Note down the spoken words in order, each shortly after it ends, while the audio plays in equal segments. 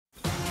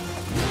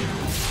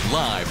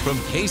Live from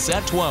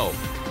KSAT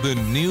 12, the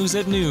News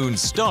at Noon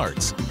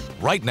starts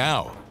right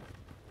now.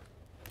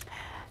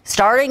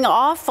 Starting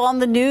off on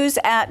the News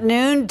at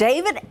Noon,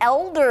 David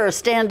Elder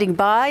standing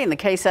by in the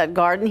KSAT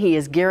Garden. He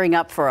is gearing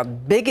up for a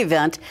big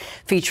event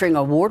featuring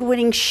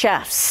award-winning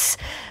chefs.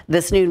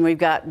 This noon, we've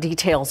got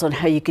details on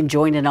how you can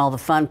join in all the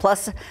fun.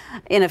 Plus,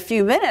 in a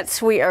few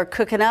minutes, we are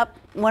cooking up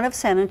one of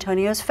San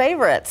Antonio's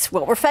favorites,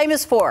 what we're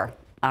famous for,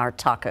 our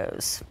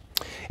tacos.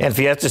 And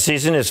Fiesta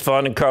season is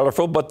fun and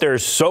colorful, but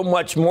there's so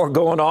much more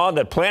going on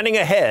that planning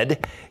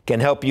ahead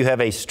can help you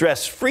have a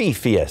stress-free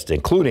fiesta,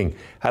 including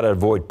how to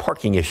avoid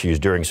parking issues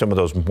during some of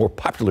those more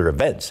popular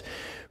events.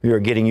 We are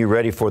getting you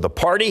ready for the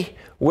party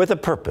with a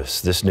purpose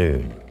this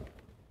noon.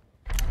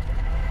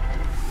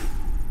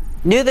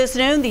 New this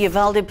noon, the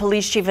Uvalde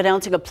Police Chief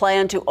announcing a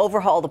plan to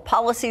overhaul the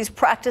policies,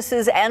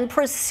 practices, and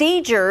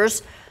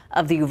procedures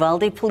of the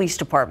Uvalde Police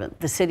Department.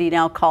 The city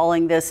now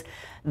calling this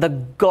the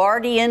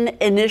Guardian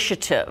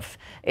Initiative.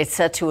 It's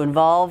set to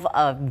involve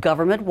a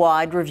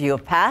government-wide review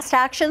of past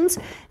actions,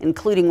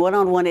 including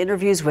one-on-one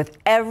interviews with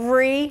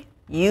every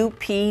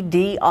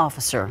UPD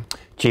officer.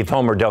 Chief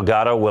Homer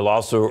Delgado will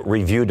also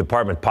review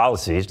department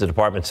policies. The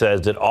department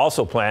says it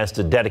also plans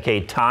to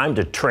dedicate time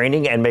to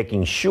training and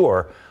making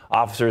sure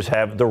officers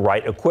have the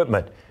right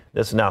equipment.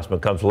 This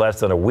announcement comes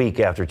less than a week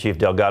after Chief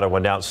Delgado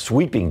announced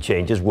sweeping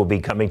changes will be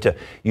coming to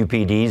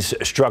UPD's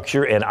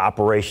structure and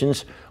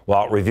operations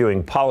while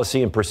reviewing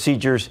policy and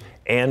procedures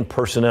and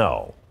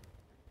personnel.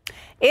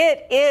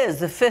 It is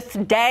the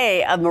fifth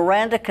day of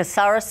Miranda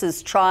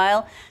Casares'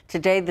 trial.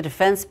 Today, the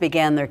defense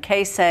began their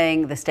case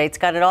saying the state's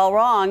got it all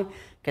wrong.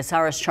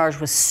 Casares charged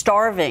with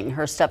starving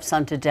her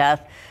stepson to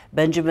death.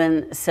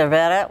 Benjamin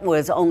Cervera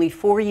was only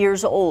 4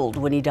 years old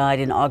when he died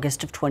in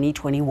August of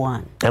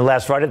 2021. And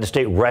last Friday, the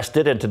state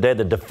rested, and today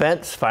the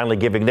defense finally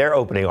giving their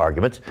opening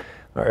arguments.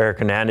 Erica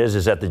Hernandez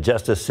is at the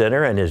Justice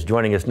Center and is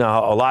joining us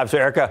now live. So,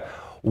 Erica,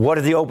 what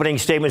did the opening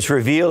statements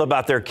reveal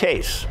about their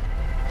case?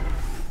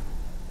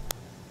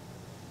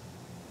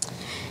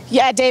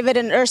 Yeah, David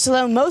and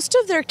Ursula, most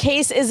of their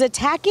case is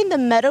attacking the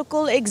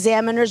medical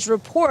examiner's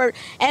report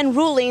and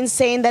ruling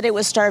saying that it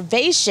was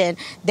starvation.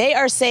 They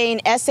are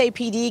saying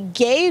SAPD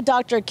gave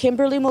Dr.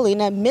 Kimberly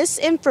Molina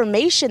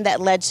misinformation that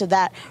led to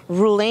that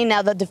ruling.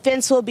 Now, the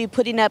defense will be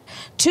putting up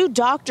two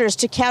doctors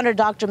to counter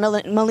Dr.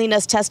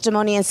 Molina's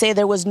testimony and say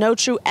there was no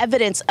true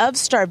evidence of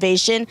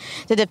starvation.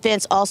 The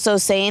defense also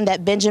saying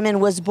that Benjamin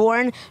was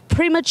born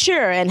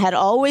premature and had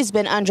always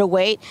been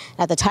underweight.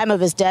 At the time of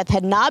his death,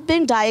 had not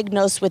been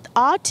diagnosed with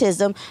autism,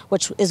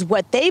 which is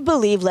what they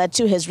believe led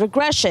to his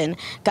regression.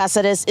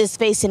 Casares is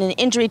facing an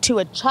injury to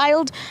a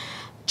child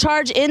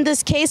charge in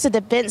this case. The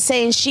defense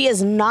saying she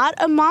is not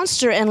a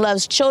monster and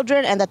loves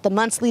children, and that the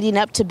months leading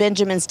up to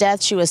Benjamin's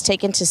death, she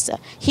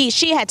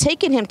had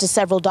taken him to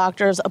several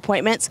doctor's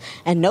appointments,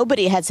 and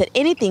nobody had said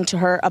anything to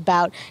her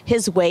about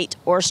his weight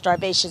or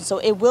starvation. So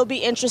it will be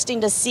interesting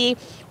to see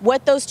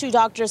what those two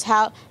doctors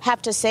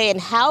have to say and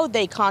how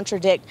they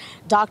contradict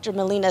Dr.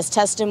 Molina's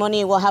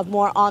testimony. We'll have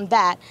more on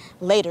that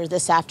later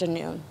this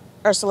afternoon.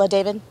 Ursula,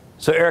 David.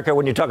 So, Erica,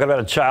 when you're talking about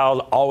a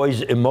child,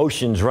 always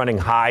emotions running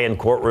high in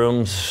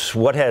courtrooms,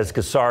 what has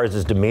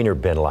Casares' demeanor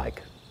been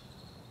like?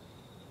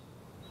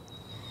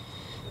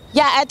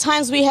 Yeah, at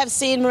times we have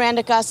seen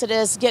Miranda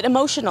Casares get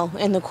emotional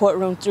in the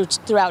courtroom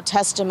throughout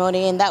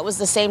testimony, and that was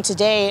the same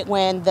today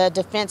when the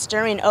defense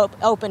during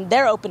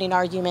their opening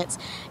arguments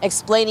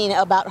explaining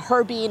about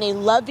her being a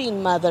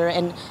loving mother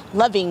and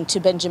loving to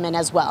Benjamin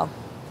as well.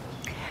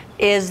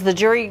 Is the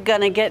jury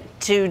going to get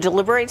to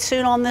deliberate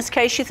soon on this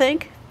case, you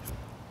think?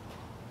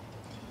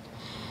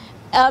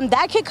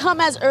 That could come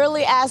as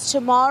early as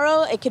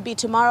tomorrow. It could be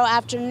tomorrow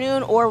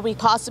afternoon, or we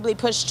possibly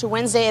push to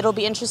Wednesday. It'll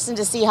be interesting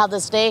to see how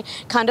this day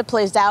kind of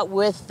plays out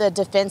with the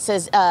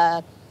defense's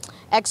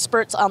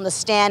experts on the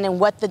stand and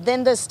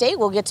then the state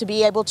will get to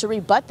be able to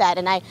rebut that.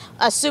 And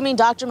assuming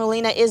Dr.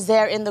 Molina is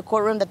there in the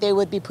courtroom, that they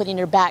would be putting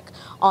her back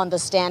on the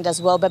stand as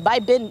well. But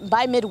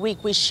by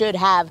midweek, we should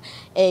have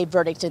a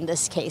verdict in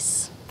this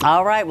case.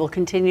 All right, we'll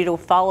continue to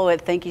follow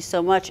it. Thank you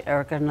so much.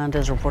 Erica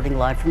Hernandez reporting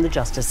live from the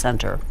Justice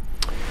Center.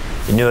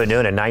 New at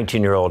noon, a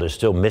 19-year-old is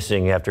still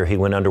missing after he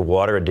went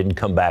underwater and didn't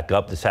come back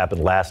up. This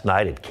happened last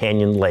night at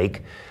Canyon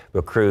Lake.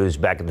 The crews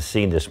back at the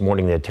scene this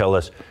morning, they tell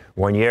us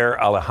Rainier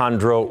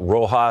Alejandro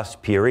Rojas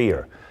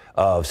Pierre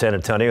of San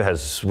Antonio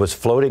was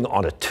floating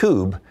on a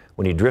tube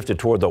when he drifted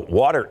toward the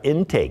water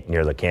intake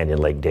near the Canyon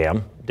Lake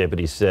Dam.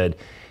 Deputies said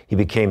he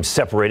became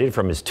separated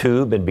from his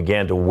tube and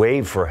began to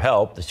wave for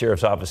help. The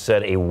sheriff's office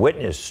said a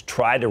witness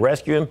tried to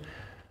rescue him,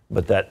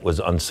 but that was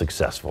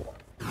unsuccessful.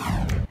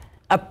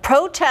 A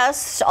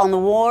protest on the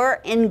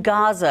war in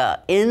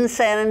Gaza in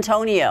San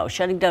Antonio,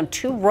 shutting down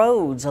 2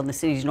 roads on the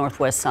city's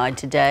northwest side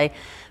today.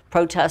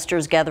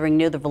 Protesters gathering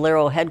near the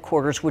Valero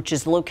headquarters, which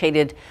is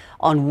located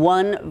on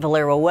 1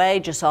 Valero Way,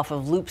 just off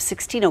of Loop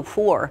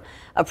 1604.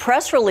 A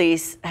press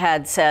release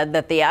had said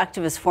that the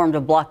activists formed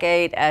a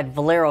blockade at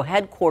Valero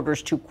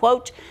headquarters to,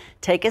 quote,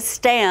 take a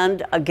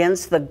stand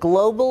against the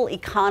global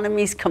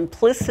economy's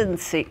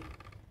complicity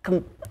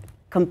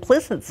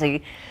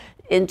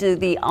into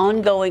the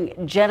ongoing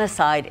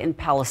genocide in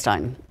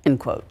Palestine, end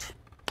quote.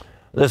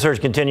 The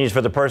search continues for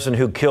the person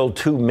who killed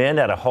 2 men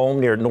at a home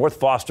near North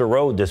Foster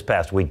Road this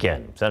past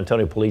weekend. San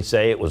Antonio police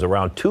say it was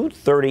around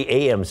 2:30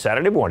 a.m.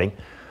 Saturday morning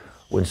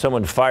when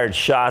someone fired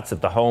shots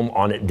at the home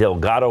on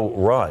Delgado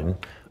Run.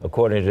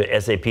 According to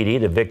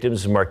SAPD, the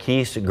victims,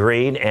 Marquise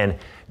Green and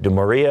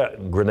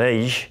DeMaria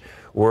Grenage,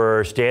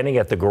 were standing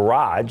at the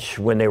garage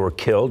when they were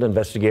killed.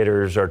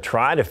 Investigators are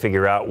trying to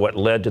figure out what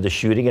led to the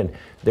shooting, and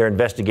they're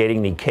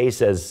investigating the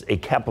case as a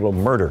capital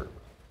murder.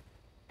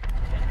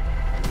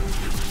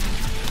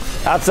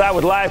 Outside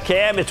with live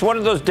cam, it's one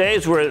of those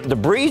days where the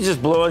breeze is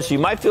blowing, so you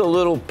might feel a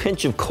little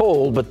pinch of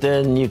cold, but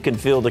then you can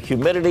feel the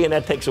humidity, and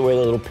that takes away a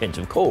little pinch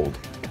of cold.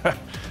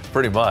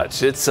 Pretty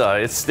much. It's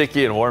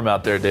sticky and warm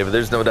out there, David.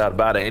 There's no doubt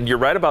about it. And you're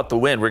right about the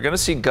wind. We're going to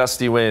see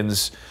gusty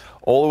winds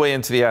all the way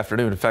into the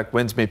afternoon. In fact,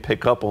 winds may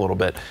pick up a little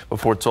bit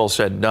before it's all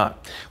said and done.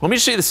 Let me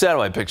show you the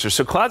satellite picture.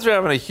 So clouds are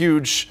having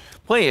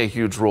playing a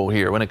huge role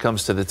here when it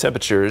comes to the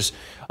temperatures.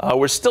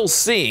 We're still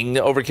seeing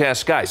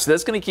overcast skies, so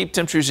that's going to keep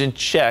temperatures in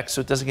check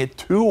so it doesn't get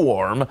too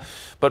warm.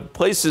 But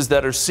places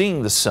that are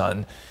seeing the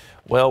sun,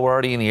 well, we're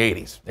already in the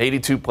 80s.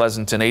 82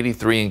 Pleasanton,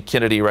 83 in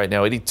Kennedy right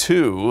now,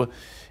 82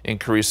 in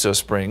Carrizo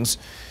Springs.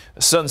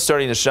 The sun's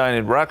starting to shine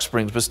in Rock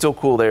Springs, but still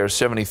cool there,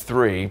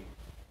 73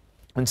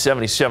 and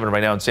 77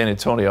 right now in San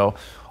Antonio,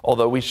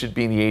 although we should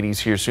be in the 80s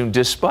here soon,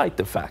 despite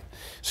the fact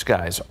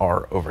skies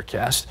are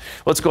overcast.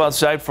 Let's go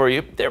outside for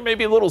you. There may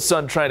be a little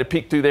sun trying to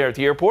peek through there at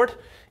the airport.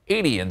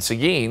 80 in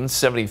Seguin,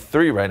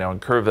 73 right now in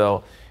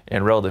Kerrville,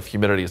 and relative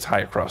humidity is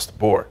high across the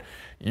board.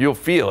 You'll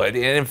feel it,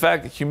 and in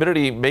fact, the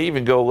humidity may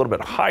even go a little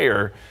bit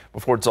higher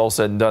before it's all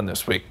said and done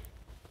this week.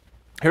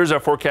 Here's our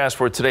forecast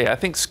for today. I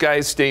think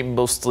skies stay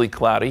mostly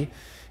cloudy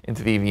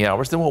into the evening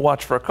hours. Then we'll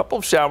watch for a couple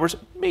of showers,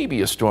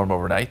 maybe a storm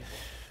overnight.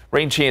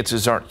 Rain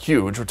chances aren't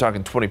huge. We're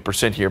talking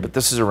 20% here, but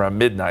this is around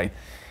midnight.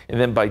 And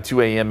then by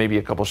 2 a.m., maybe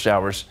a couple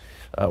showers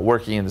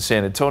working into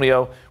San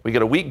Antonio. We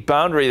got a weak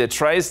boundary that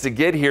tries to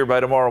get here by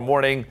tomorrow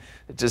morning.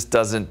 It just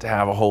doesn't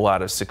have a whole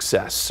lot of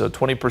success. So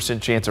 20%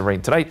 chance of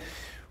rain tonight.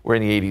 We're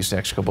in the 80s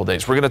next couple of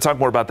days. We're going to talk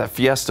more about that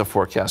Fiesta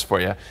forecast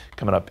for you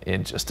coming up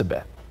in just a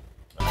bit.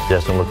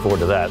 Justin, look forward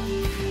to that.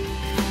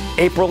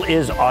 April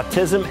is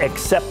Autism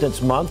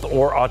Acceptance Month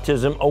or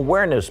Autism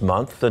Awareness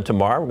Month. And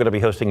tomorrow we're going to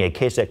be hosting a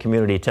KSAT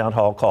community town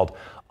hall called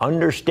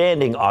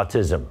Understanding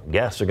Autism.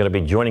 Guests are going to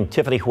be joining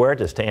Tiffany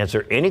Huertas to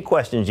answer any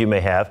questions you may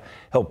have,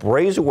 help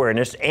raise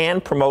awareness,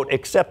 and promote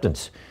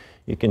acceptance.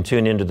 You can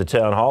tune into the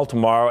town hall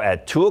tomorrow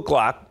at 2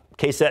 o'clock,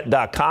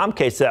 KSAT.com,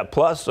 KSAT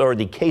Plus, or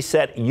the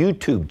KSAT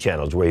YouTube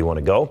channels where you want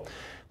to go.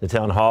 The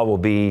town hall will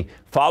be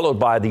followed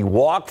by the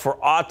Walk for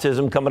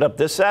Autism coming up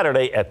this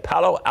Saturday at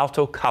Palo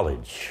Alto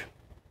College.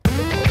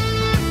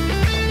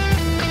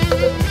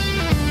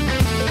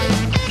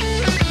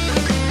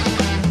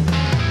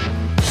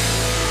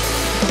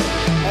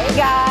 Hey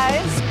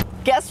guys,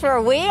 guess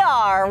where we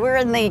are? We're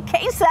in the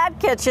KSAT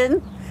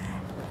kitchen.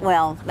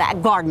 Well,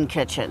 that garden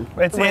kitchen.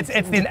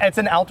 It's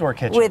an outdoor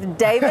kitchen. With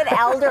David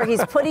Elder.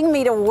 He's putting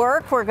me to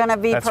work. We're going to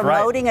be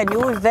promoting a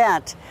new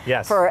event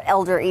for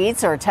Elder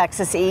Eats or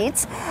Texas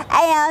Eats.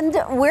 And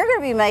we're going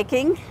to be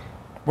making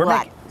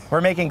We're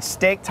making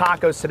steak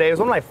tacos today. It's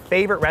one of my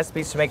favorite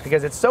recipes to make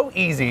because it's so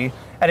easy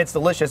and it's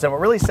delicious. And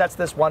what really sets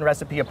this one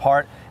recipe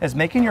apart is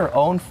making your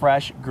own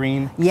fresh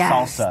green salsa.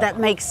 Yes, that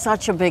makes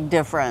such a big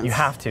difference. You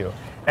have to.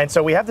 And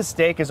so we have the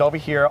steak is over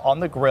here on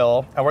the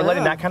grill, and we're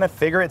letting that kind of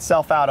figure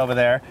itself out over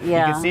there.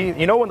 Yeah. You can see,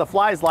 you know when the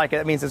flies like it,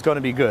 that means it's going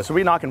to be good. So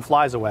we're knocking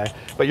flies away.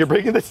 But you're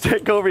bringing the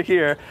steak over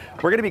here.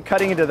 We're going to be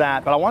cutting into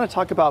that, but I want to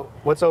talk about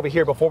what's over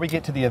here before we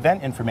get to the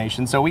event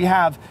information. So we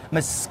have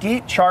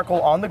mesquite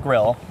charcoal on the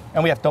grill,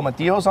 and we have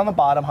tomatillos on the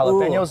bottom,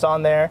 jalapenos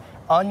on there,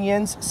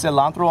 onions,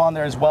 cilantro on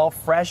there as well,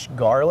 fresh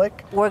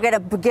garlic. We're going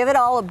to give it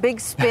all a big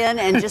spin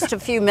in just a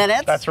few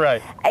minutes. That's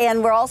right.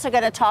 And we're also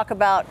going to talk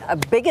about a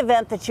big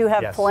event that you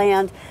have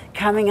planned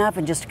coming up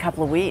in just a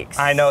couple of weeks.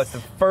 I know, it's the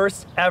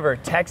first ever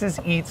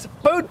Texas Eats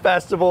Food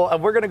Festival,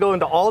 and we're going to go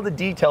into all the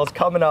details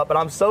coming up, and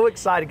I'm so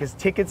excited because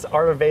tickets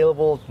are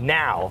available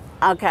now.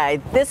 Okay,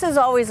 this is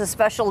always a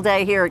special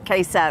day here at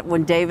KSAT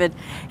when David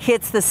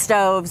hits the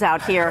stoves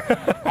out here.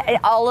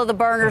 All of the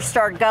burners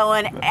start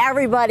going.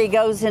 Everybody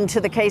goes into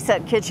the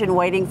KSAT kitchen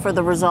waiting for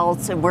the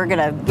results, and we're going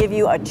to give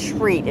you a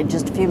treat in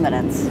just a few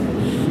minutes.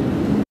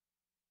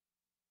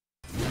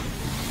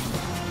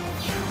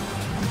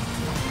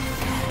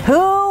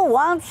 Who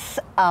wants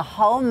a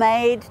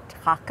homemade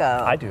taco?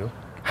 I do.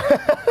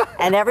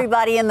 And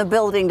everybody in the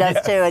building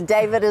does too, and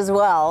David as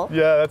well.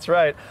 Yeah, that's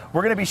right.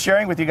 We're going to be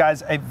sharing with you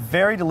guys a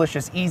very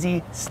delicious,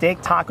 easy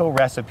steak taco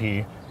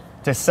recipe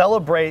to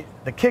celebrate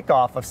the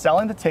kickoff of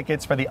selling the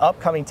tickets for the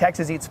upcoming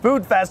Texas Eats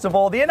Food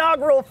Festival, the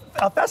inaugural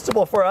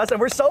festival for us, and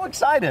we're so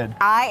excited.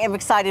 I am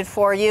excited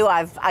for you.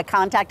 I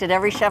contacted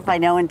every chef I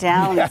know in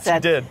town and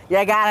said, you did.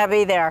 You gotta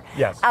be there.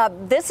 Yes.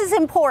 This is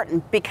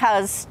important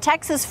because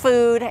Texas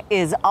food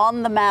is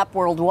on the map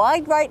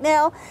worldwide right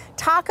now.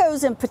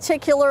 Tacos in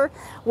particular.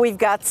 We've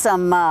got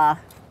some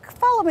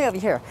follow me over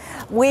here.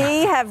 We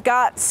have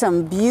got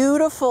some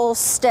beautiful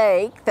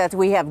steak that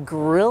we have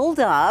grilled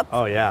up.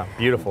 Oh yeah,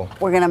 beautiful.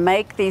 We're gonna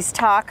make these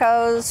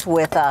tacos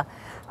with a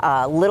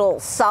little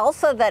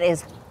salsa that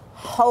is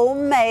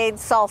homemade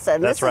salsa.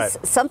 And That's right.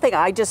 Is something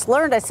I just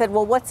learned. I said,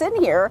 well, what's in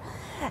here?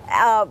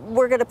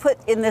 We're going to put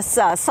in this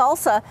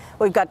salsa.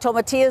 We've got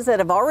tomatillas that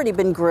have already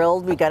been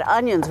grilled. We got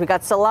onions. We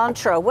got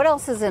cilantro. What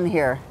else is in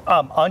here?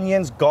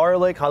 Onions,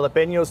 garlic,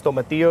 jalapenos,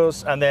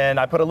 tomatillos, and then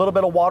I put a little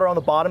bit of water on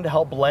the bottom to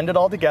help blend it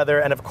all together.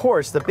 And of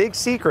course, the big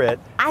secret.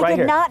 I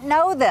did not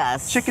know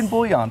this. Chicken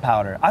bouillon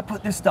powder. I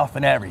put this stuff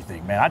in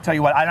everything, man. I tell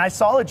you what. And I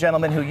saw a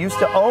gentleman who used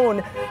to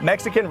own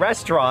Mexican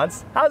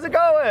restaurants. How's it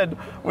going?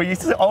 We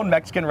used to own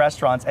Mexican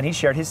restaurants, and he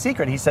shared his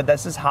secret. He said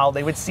this is how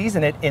they would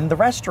season it in the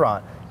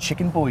restaurant.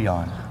 Chicken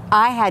bouillon.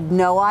 I had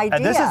no idea.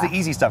 And this is the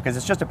easy stuff because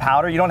it's just a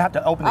powder. You don't have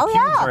to open the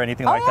cubes or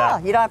anything like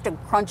that. You don't have to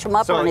crunch them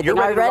up or anything. You're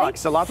ready Are you ready?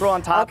 to rock. Cilantro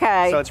on top.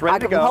 Okay. So it's ready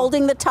to go. I'm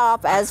holding the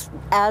top as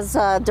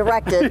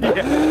directed. Woo,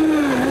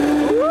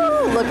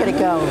 look at it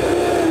go.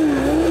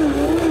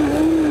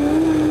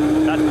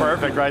 That's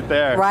perfect right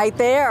there. Right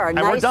there. And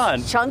nice we're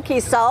done. Chunky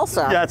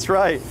salsa. That's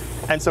right.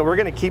 And so we're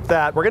going to keep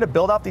that. We're going to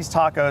build up these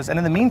tacos. And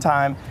in the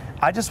meantime,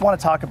 I just want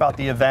to talk about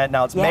the event.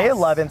 Now, it's May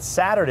 11th,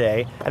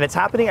 Saturday, and it's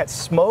happening at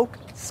Smoke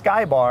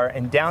Sky Bar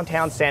in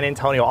downtown San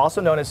Antonio,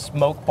 also known as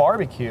Smoke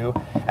Barbecue.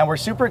 And we're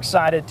super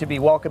excited to be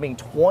welcoming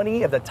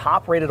 20 of the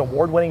top-rated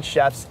award-winning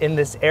chefs in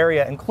this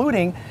area,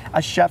 including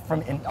a chef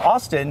from in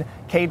Austin,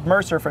 Cade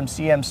Mercer from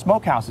CM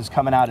Smokehouse is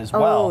coming out as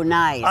well. Oh,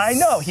 nice. I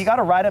know. He got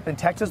a write-up in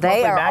Texas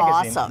Monthly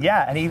Magazine. Awesome.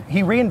 Yeah, and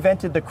he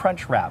reinvented the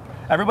Crunch Wrap.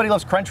 Everybody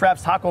loves Crunch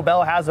Wraps. Taco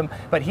Bell has them,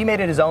 but he made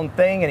it his own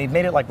thing, and he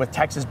made it like with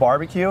Texas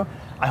barbecue.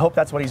 I hope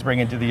that's what he's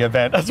bringing to the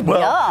event as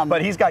well. Yum.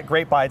 But he's got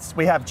great bites.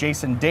 We have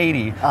Jason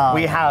Dady.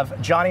 We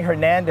have Johnny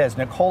Hernandez,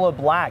 Nicola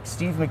Black,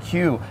 Steve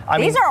McHugh.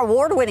 These are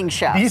award-winning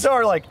chefs. These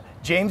are like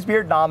James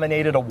Beard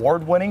nominated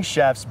award-winning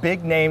chefs,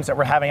 big names that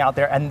we're having out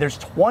there, and there's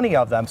 20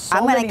 of them. So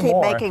I'm going to keep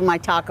making my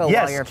taco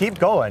while you're... Yes, keep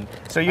going.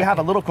 So you have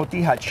a little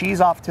cotija cheese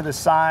off to the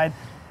side.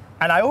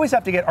 And I always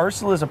have to get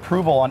Ursula's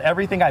approval on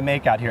everything I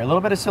make out here. A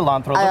little bit of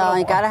cilantro.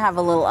 You got to have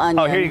a little onion.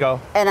 Oh, here you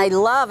go. And I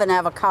love an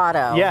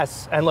avocado.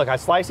 Yes, and look, I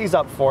slice these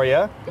up for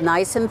you.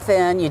 Nice and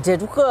thin. You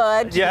did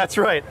good. Yeah, that's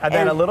right. And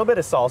then a little bit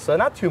of salsa.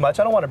 Not too much.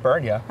 I don't want to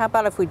burn you. How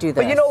about if we do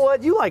this? But you know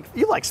what? You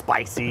like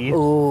spicy.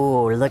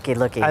 Ooh, looky.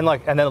 And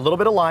look, and then a little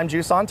bit of lime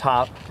juice on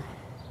top.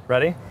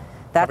 Ready?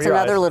 That's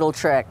another little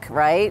trick,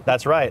 right?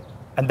 That's right.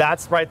 And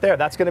that's right there.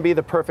 That's going to be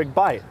the perfect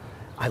bite.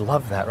 I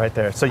love that right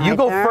there. So you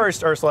go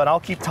first, Ursula, and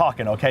I'll keep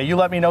talking, okay? You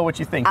let me know what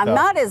you think, I'm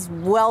not as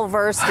well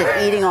versed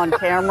at eating on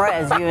camera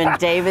as you and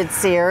David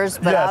Sears,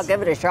 but I'll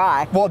give it a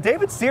try. Well,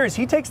 David Sears,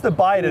 he takes the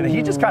bite and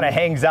he just kind of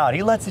hangs out.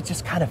 He lets it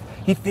just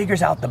he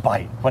figures out the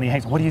bite when he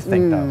hangs. What do you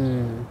think,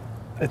 though?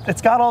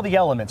 It's got all the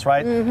elements,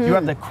 right? You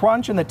have the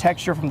crunch and the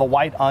texture from the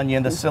white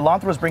onion. The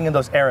cilantro is bringing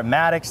those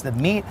aromatics. The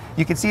meat,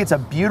 you can see it's a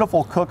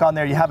beautiful cook on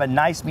there. You have a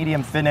nice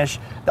medium finish.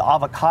 The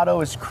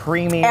avocado is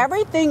creamy.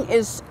 Everything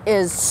is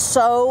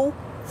so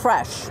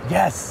fresh.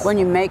 Yes. When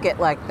you make it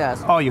like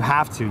this. Oh, you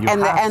have to.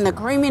 And the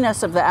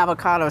creaminess of the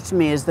avocado to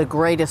me is the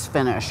greatest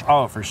finish.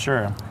 Oh, for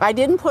sure. I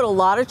didn't put a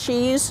lot of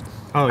cheese.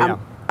 Oh, yeah.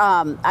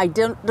 I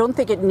don't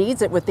think it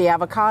needs it with the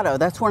avocado.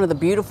 That's one of the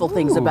beautiful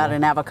things about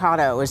an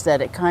avocado is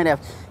that it's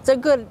a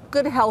good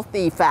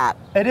healthy fat.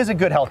 It is a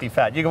good healthy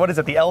fat. What is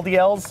it, the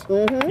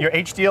LDLs? Your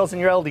HDLs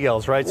and your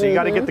LDLs, right? So you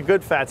got to get the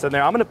good fats in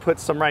there. I'm going to put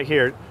some right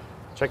here.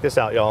 Check this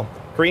out, y'all.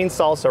 Green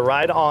salsa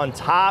right on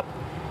top.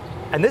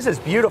 And this is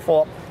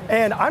beautiful.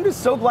 And I'm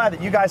just so glad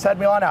that you guys had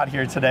me on out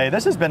here today.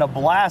 This has been a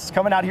blast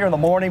coming out here in the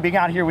morning, being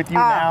out here with you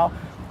now,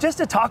 just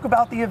to talk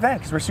about the event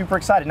because we're super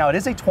excited. Now, it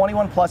is a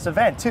 21+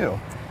 event, too.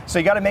 So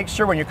you got to make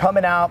sure when you're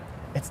coming out,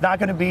 it's not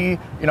going to be,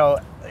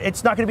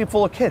 it's not going to be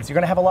full of kids. You're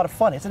going to have a lot of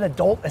fun. It's an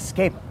adult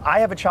escape. I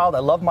have a child. I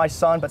love my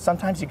son, but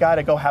sometimes you got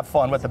to go have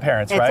fun with the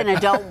parents, right?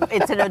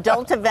 It's an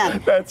adult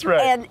event. That's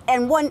right.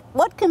 And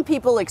what can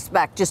people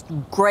expect? Just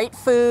great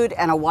food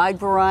and a wide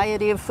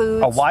variety of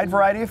foods? A wide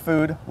variety of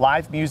food,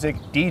 live music,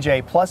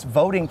 DJ, plus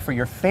voting for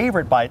your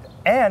favorite bite.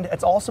 And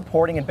it's all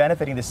supporting and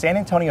benefiting the San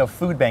Antonio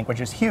Food Bank,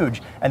 which is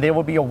huge. And they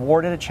will be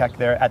awarded a check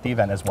there at the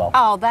event as well.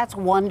 Oh, that's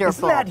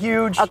wonderful. Isn't that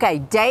huge? Okay,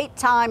 date,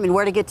 time, and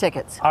where to get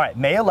tickets. All right,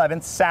 May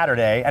 11th,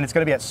 Saturday, and it's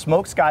going to be at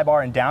Smoke Sky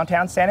Bar in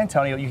downtown San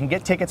Antonio. You can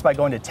get tickets by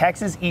going to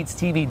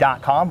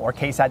texaseatstv.com or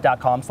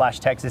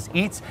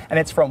ksat.com/texaseats, and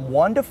it's from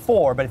 1 to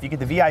 4, but if you get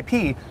the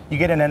VIP, you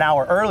get in an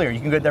hour earlier. You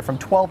can get there from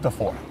 12 to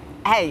 4.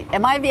 Hey,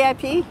 am I a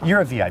VIP?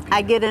 You're a VIP.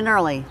 I get in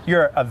early.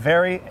 You're a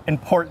very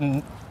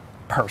important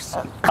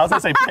person. I was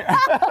going to say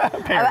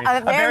Perry.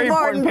 A very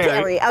important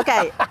Perry.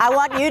 Okay, I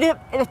want you to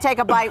take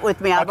a bite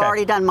with me. I've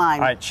already done mine.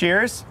 All right,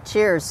 cheers.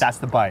 Cheers. That's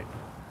the bite.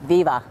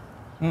 Viva.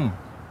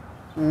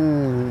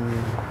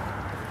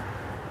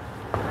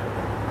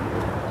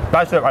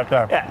 That's it right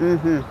there. Yeah.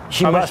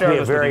 She I'm gonna must share be a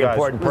this with very you guys.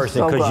 important This is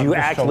person so because good. you This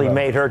is so actually good.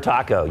 made her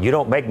taco. You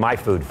don't make my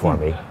food for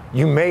me.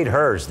 You made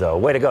hers, though.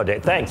 Way to go,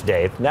 Dave. Thanks,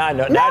 Dave. Now I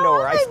know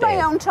where I made stand.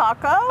 my own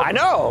taco. I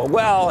know.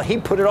 Well, he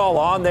put it all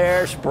on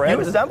there, spread You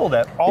it. assembled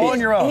it all on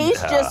your own. He's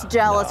just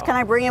jealous. no. Can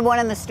I bring him one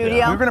in the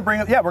studio? We're gonna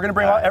bring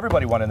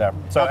everybody one in there.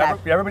 So Okay.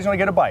 everybody's gonna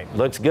get a bite.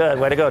 Looks good.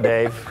 Way to go,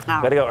 Dave.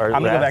 Oh. Way to go. I'm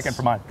gonna go back in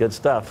for mine. Good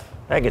stuff.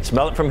 I can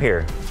smell it from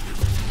here.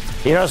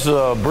 You know,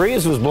 so the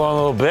breeze was blowing a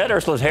little bit.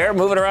 Ursula's hair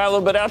moving around a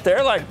little bit out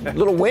there, like a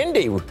little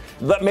windy.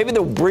 But maybe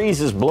the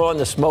breeze is blowing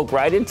the smoke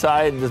right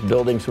inside this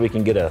building so we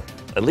can get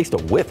at least a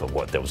whiff of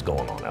what that was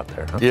going on out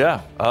there. Huh?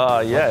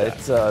 Yeah,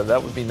 it's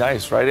that would be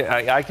nice, right?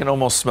 I can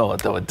almost smell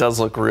it, though. It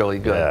does look really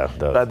good. Yeah, it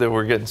does. Glad that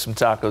we're getting some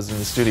tacos in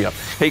the studio.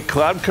 Hey,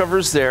 cloud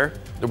cover's there.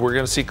 We're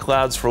going to see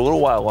clouds for a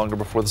little while longer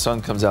before the sun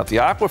comes out. The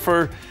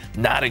aquifer,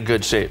 not in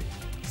good shape.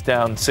 It's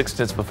down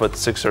 0.6 of a foot,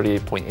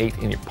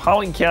 638.8 in your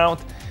pollen count.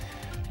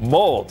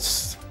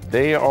 Molds,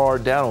 they are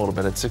down a little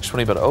bit at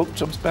 620, but oak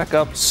jumps back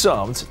up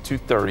some to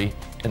 230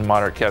 in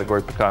moderate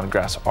category. Pecan and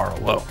grass are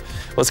low.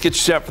 Let's get you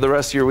set for the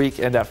rest of your week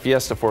and that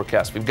Fiesta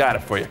forecast. We've got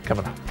it for you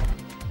coming up.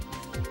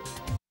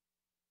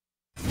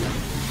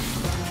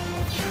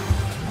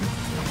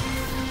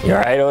 You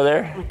all right over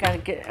there? I gotta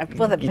get.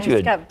 Well, Get you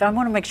I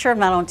want to make sure I'm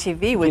not on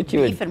TV with Get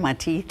you a beef in my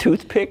teeth.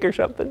 Toothpick or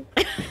something?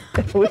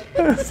 Was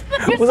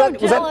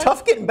that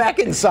tough getting back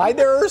inside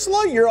there,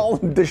 Ursula? You're all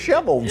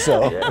disheveled,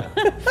 so.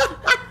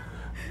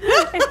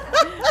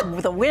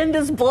 The wind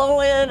is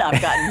blowing. I've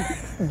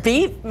got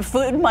beef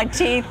food in my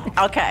teeth.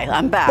 Okay,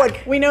 I'm back.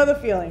 But We know the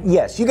feeling.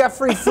 yes, you got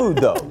free food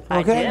though. I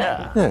Okay. did.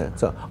 Yeah,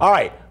 so, all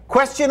right.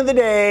 Question of the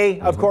day.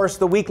 Of course,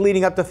 the week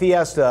leading up to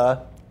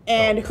Fiesta.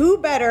 And who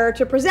better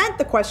to present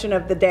the question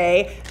of the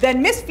day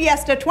than Miss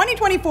Fiesta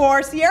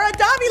 2024, Sierra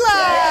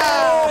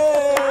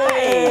Davila?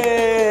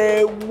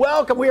 Hey,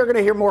 welcome. We are going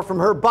to hear more from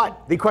her,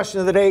 but the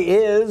question of the day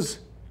is.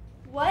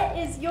 What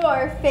is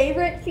your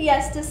favorite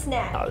Fiesta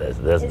snack? Oh, this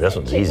Is one's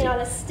it chicken easy. on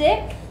a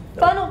stick,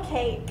 funnel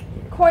cake,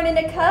 corn in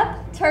a cup,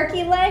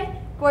 turkey leg,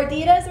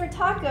 gorditas or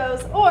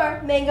tacos,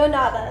 or mango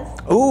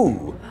nadas?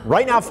 Ooh,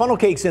 right now funnel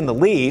cake's in the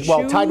lead,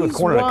 well, tied with Choose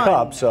corn in a one.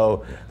 cup,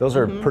 so those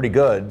are pretty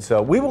good.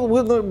 So we'll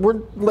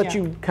let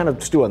you kind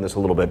of stew on this a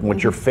little bit and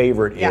what your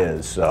favorite Yeah.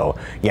 is. So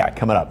yeah,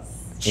 coming up.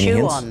 Any Chew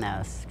hints? on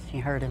this.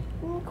 You heard him.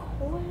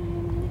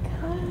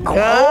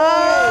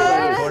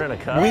 Corn in a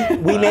cup.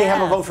 We may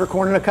have a vote for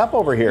corn in a cup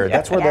over here.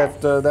 That's where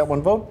that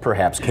one vote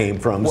perhaps came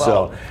from. Well,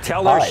 so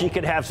tell all her right. she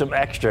could have some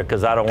extra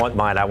because I don't want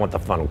mine. I want the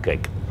funnel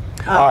cake.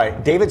 All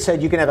right, David said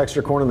you can have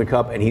extra corn in the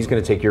cup, and he's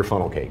going to take your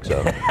funnel cake.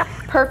 So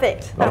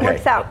Perfect. That Okay.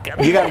 works out.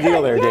 you got a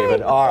deal there,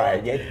 David. All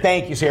right, yeah,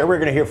 thank you, Sarah. We're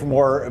going to hear from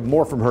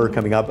more from her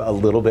coming up a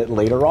little bit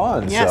later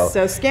on. Yes,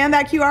 so scan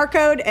that QR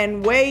code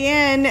and weigh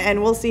in,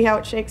 and we'll see how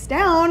it shakes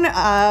down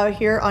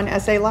here on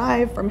SA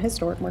Live from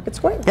Historic Market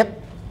Square.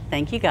 Yep.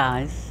 Thank you,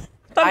 guys.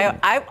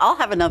 I'll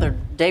have another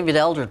David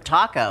Elder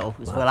taco,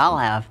 is what I'll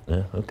have.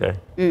 Yeah, okay.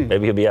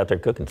 Maybe he'll be out there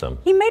cooking some.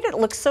 He made it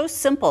look so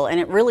simple,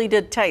 and it really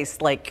did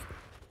taste like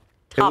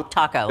top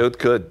taco. It looked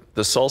good.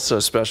 The salsa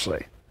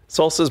especially.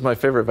 Salsa is my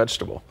favorite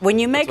vegetable. When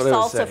you make That's what I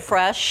would salsa say.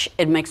 fresh,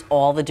 it makes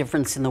all the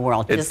difference in the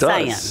world. It Just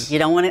does. saying. You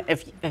don't want to,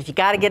 if you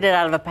got to get it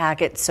out of a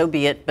packet, so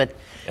be it, but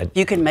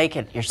you can make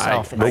it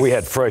yourself. But we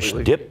had fresh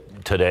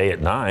dip today at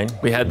 9.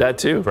 We had that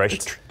too. Fresh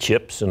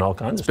chips and all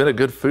kinds of It's been a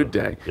good food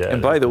day. Yeah, and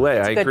it by is. the way,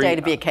 It's I a good agree. day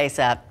to be a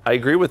KSAT. I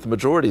agree with the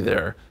majority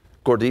there.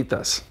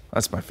 Gorditas.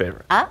 That's my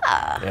favorite.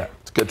 Ah. Yeah,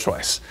 it's a good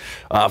choice.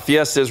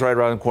 Fiesta is right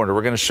around the corner.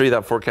 We're going to show you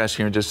that forecast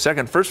here in just a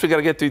second. First, we got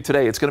to get through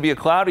today. It's going to be a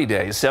cloudy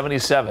day,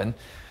 77.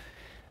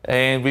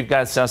 And we've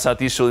got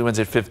south-southeasterly winds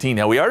at 15.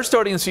 Now, we are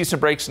starting to see some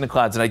breaks in the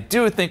clouds, and I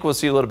do think we'll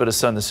see a little bit of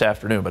sun this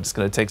afternoon, but it's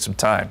going to take some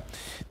time.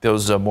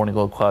 Those morning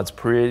low clouds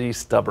pretty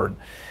stubborn.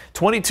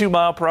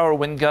 22-mile-per-hour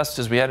wind gusts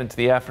as we head into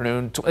the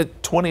afternoon,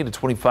 20 to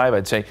 25,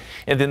 I'd say.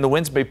 And then the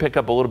winds may pick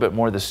up a little bit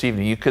more this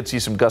evening. You could see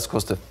some gusts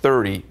close to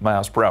 30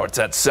 miles per hour. It's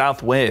that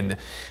south wind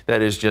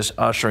that is just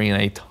ushering in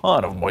a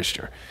ton of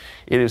moisture.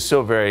 It is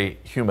so very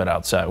humid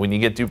outside. When you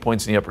get dew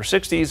points in the upper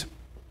 60s,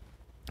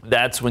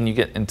 that's when you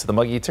get into the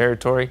muggy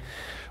territory.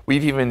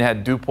 We've even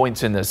had dew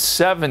points in the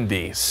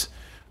 70s.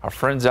 Our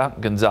friends out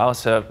in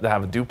Gonzales have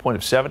a dew point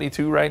of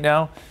 72 right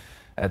now.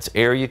 That's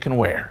air you can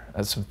wear.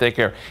 That's some thick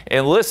air.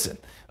 And listen,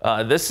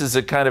 this is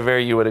the kind of air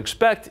you would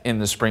expect in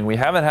the spring. We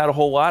haven't had a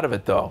whole lot of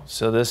it, though.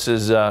 So this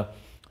is a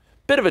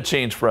bit of a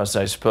change for us,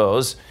 I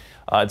suppose.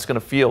 It's going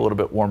to feel a little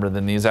bit warmer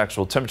than these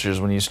actual temperatures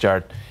when you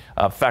start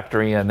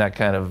factoring in that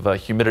kind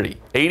of humidity.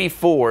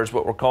 84 is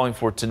what we're calling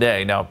for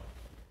today. Now,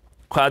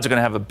 clouds are going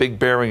to have a big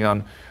bearing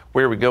on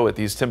where we go with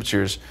these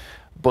temperatures,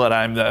 but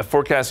I'm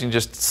forecasting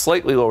just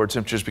slightly lower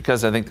temperatures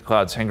because I think the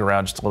clouds hang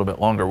around just a little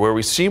bit longer. Where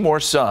we see more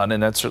sun,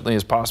 and that certainly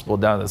is possible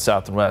down in the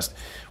south and west,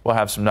 we'll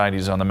have some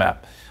 90s on the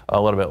map a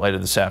little bit later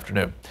this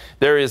afternoon.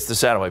 There is the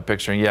satellite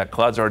picture. And yeah,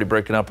 clouds are already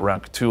breaking up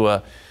around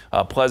Cotulla,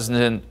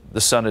 Pleasanton. The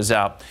sun is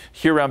out.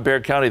 Here around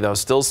Bexar County, though,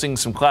 still seeing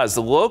some clouds.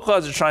 The low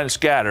clouds are trying to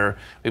scatter.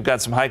 We've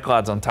got some high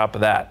clouds on top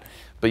of that.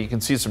 but you can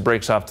see some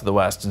breaks off to the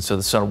west, and so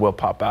the sun will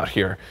pop out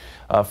here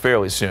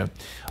fairly soon.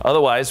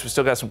 Otherwise, we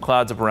still got some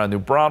clouds up around New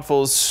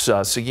Braunfels.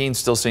 Seguin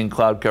still seeing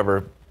cloud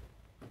cover.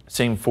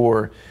 Same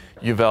for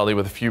Uvalde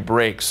with a few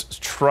breaks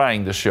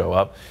trying to show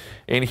up.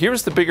 And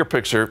here's the bigger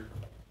picture.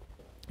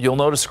 You'll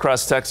notice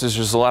across Texas,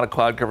 there's a lot of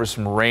cloud cover,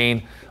 some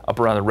rain up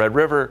around the Red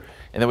River.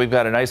 And then we've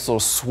got a nice little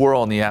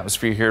swirl in the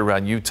atmosphere here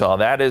around Utah.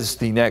 That is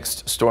the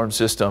next storm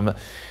system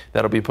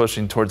that'll be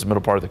pushing towards the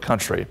middle part of the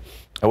country.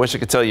 I wish I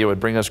could tell you it would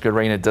bring us good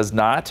rain. It does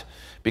not,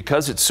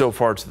 because it's so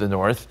far to the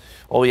north.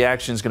 All the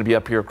action is going to be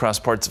up here across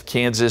parts of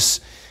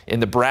Kansas and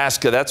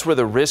Nebraska. That's where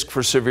the risk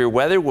for severe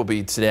weather will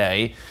be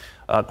today.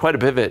 Quite a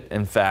bit of it,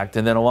 in fact.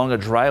 And then along a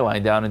dry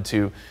line down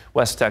into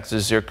West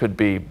Texas, there could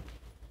be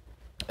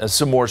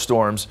some more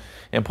storms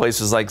in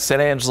places like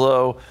San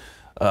Angelo,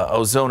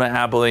 Ozona,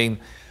 Abilene.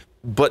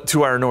 But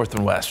to our north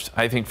and west,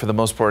 I think for the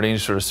most part, any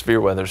sort of severe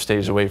weather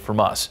stays away from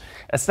us.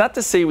 That's not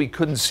to say we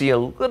couldn't see a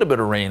little bit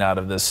of rain out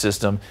of this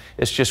system.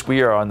 It's just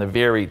we are on the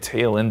very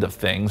tail end of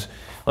things.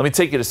 Let me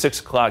take you to 6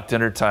 o'clock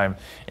dinner time,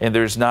 and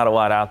there's not a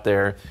lot out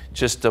there,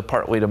 just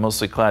partly to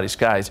mostly cloudy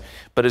skies.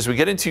 But as we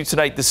get into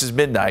tonight, this is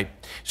midnight.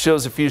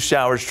 Shows a few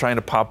showers trying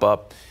to pop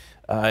up.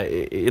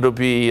 It'll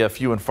be a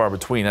few and far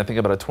between. I think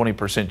about a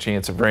 20%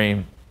 chance of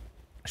rain.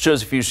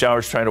 Shows a few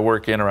showers trying to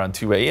work in around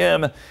 2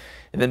 a.m.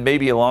 and then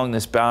maybe along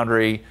this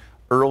boundary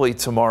early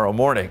tomorrow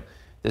morning.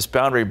 This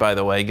boundary, by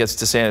the way, gets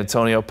to San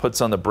Antonio,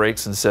 puts on the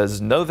brakes and says,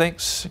 no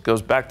thanks. It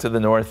goes back to the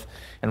north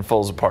and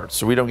falls apart.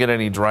 So we don't get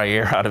any dry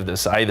air out of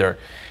this either.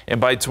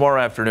 And by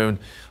tomorrow afternoon,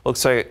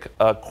 looks like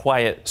a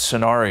quiet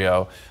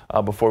scenario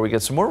before we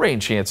get some more rain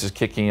chances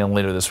kicking in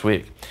later this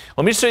week.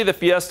 Let me show you the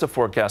Fiesta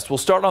forecast. We'll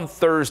start on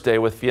Thursday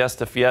with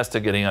Fiesta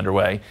getting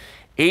underway.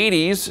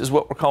 80s is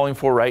what we're calling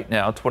for right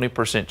now,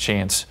 20%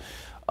 chance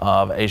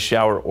of a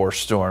shower or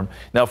storm.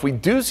 Now, if we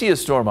do see a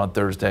storm on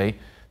Thursday,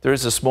 there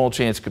is a small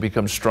chance it could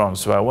become strong.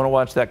 So I want to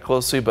watch that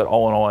closely, but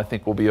all in all, I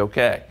think we'll be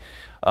okay.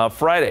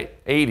 Friday,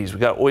 80s, we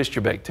got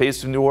Oyster Bay,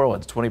 Taste of New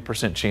Orleans,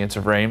 20% chance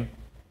of rain,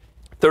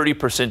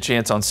 30%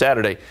 chance on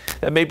Saturday.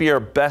 That may be our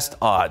best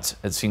odds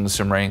at seeing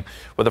some rain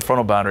with a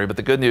frontal boundary. But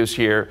the good news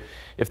here,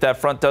 if that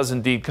front does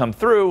indeed come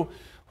through,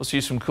 we'll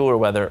see some cooler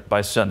weather by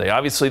Sunday.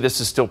 Obviously,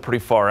 this is still pretty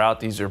far out.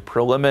 These are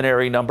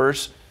preliminary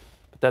numbers.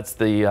 That's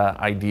the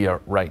idea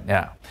right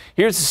now.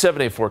 Here's the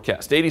 7-day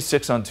forecast.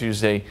 86 on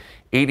Tuesday,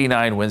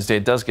 89 Wednesday.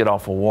 It does get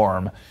awful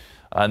warm.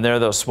 And there are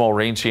those small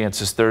rain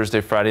chances Thursday,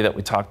 Friday that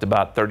we talked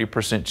about.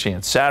 30%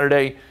 chance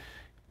Saturday.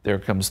 There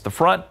comes the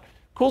front.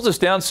 Cools us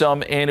down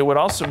some, and it would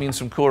also mean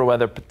some cooler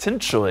weather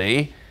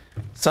potentially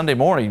Sunday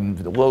morning.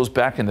 The lows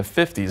back in the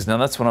 50s. Now,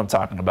 that's what I'm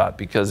talking about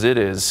because it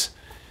is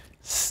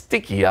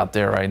sticky out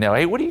there right now.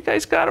 Hey, what do you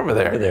guys got over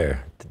there? Over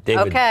there.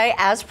 David, okay,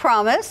 as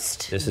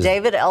promised, this is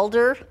David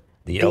Elder.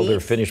 The Elder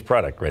finished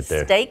product right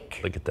there.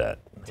 Steak. Look at that.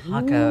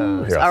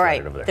 Tacos. Here, all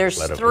right,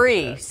 there's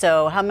 3.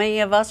 So how many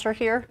of us are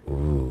here?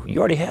 Ooh, you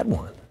already had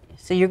one.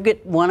 So you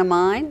get one of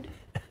mine?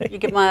 You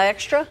get my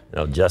extra?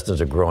 No, Justin's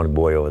a growing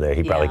boy over there.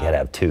 He probably could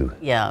have 2.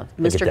 Yeah,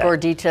 Mr.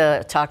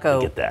 Gordita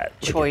taco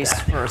choice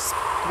first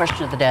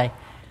question of the day.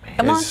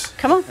 Come on,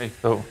 come on. Hey,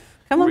 oh,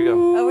 come on. Here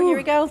we go. Oh, here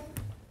we go.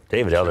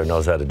 David Elder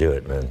knows how to do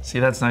it, man. See,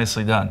 that's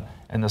nicely done.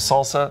 And the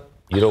salsa?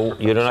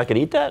 You're not going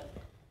to eat that?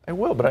 I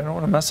will, but I don't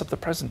want to mess up the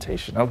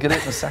presentation. I'll get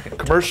it in a second.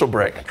 Commercial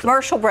break.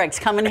 Commercial breaks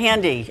come in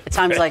handy at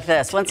times like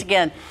this. Once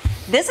again,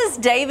 this is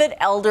David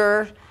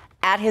Elder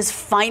at his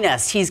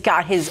finest. He's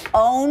got his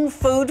own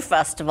food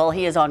festival.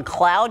 He is on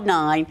Cloud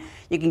 9.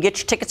 You can get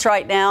your tickets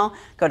right now.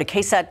 Go to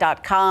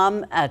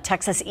KSAT.com,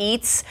 Texas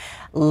Eats.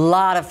 A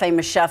lot of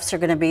famous chefs are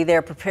going to be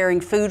there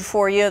preparing food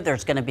for you.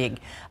 There's going to be,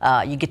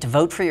 you get to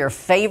vote for your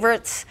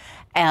favorites.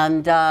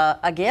 And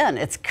again,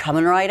 it's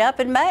coming right up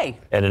in May.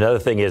 And another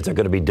thing is they're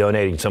going to be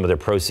donating some of their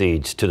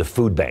proceeds to the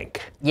food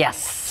bank. Yes.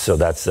 So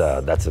that's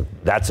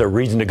a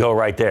reason to go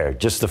right there.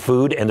 Just the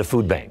food and the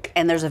food bank.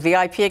 And there's a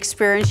VIP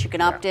experience you can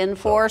opt in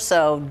for.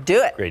 So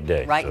do it. Great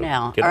day. Right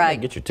now. Get all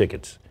right. Get your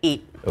tickets.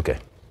 Eat. Okay.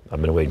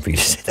 I've been waiting for you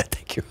to say that.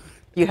 Thank you.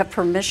 You have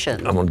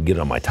permission. I'm going to get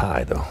on my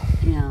tie, though.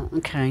 Yeah.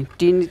 Okay.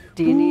 Do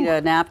you need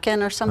a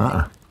napkin or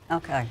something?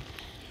 Okay.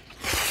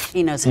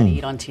 He knows how to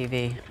eat on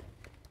TV.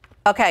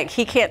 Okay,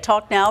 he can't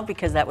talk now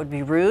because that would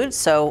be rude,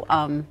 so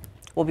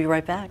we'll be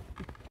right back.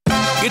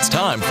 It's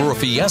time for a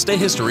Fiesta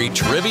History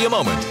Trivia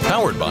Moment,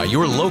 powered by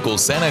your local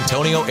San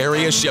Antonio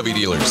area Chevy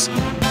dealers.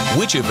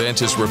 Which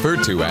event is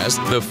referred to as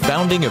the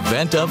founding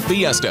event of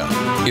Fiesta?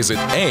 Is it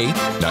A,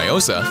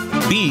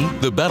 NIOSA, B,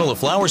 the Battle of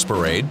Flowers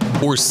Parade,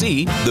 or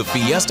C, the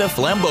Fiesta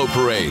Flambeau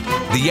Parade?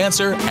 The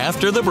answer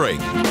after the break.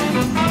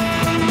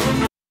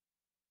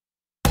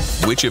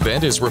 Which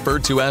event is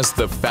referred to as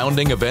the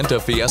founding event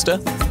of Fiesta?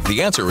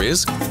 The answer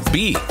is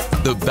B,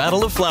 the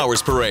Battle of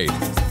Flowers Parade.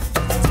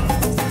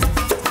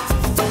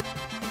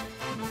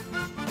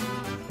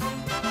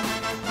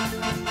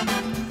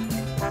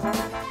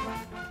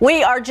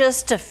 We are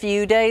just a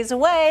few days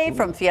away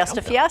from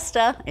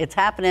Fiesta. It's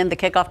happening, the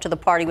kickoff to the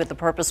party with the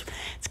purpose.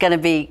 It's going to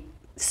be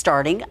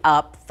starting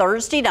up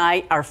Thursday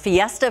night, our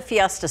Fiesta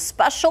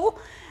special.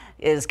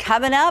 is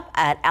coming up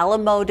at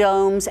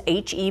Alamodome's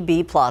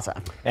HEB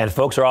Plaza. And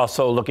folks are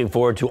also looking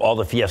forward to all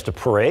the Fiesta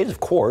parades, of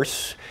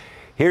course.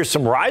 Here's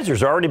some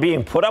risers already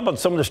being put up on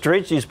some of the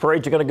streets. These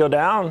parades are going to go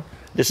down.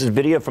 This is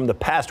video from the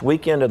past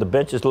weekend of the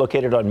benches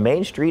located on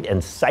Main Street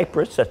and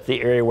Cypress. That's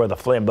the area where the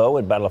Flambeau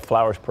and Battle of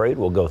Flowers parade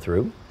will go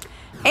through.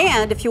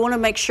 And if you want to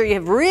make sure you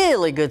have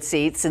really good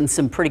seats and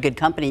some pretty good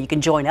company, you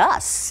can join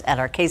us at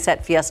our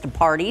KSAT Fiesta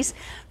parties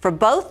for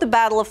both the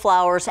Battle of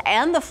Flowers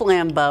and the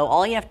Flambeau.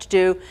 All you have to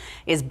do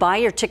is buy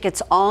your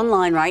tickets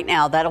online right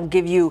now. That'll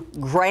give you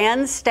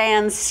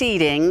grandstand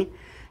seating,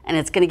 and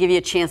it's going to give you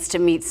a chance to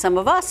meet some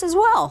of us as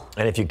well.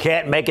 And if you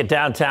can't make it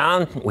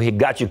downtown, we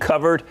got you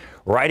covered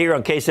right here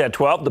on KSAT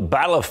 12. The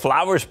Battle of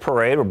Flowers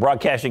Parade, we're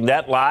broadcasting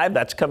that live.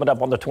 That's coming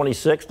up on the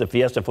 26th. The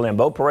Fiesta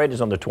Flambeau Parade is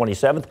on the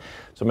 27th.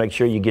 So make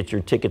sure you get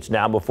your tickets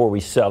now before we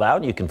sell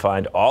out. You can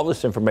find all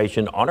this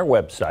information on our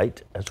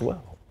website as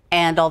well.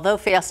 And although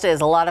Fiesta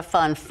is a lot of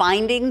fun,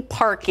 finding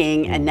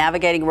parking and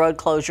navigating road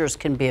closures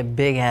can be a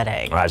big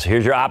headache. All right, so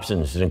here's your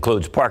options. It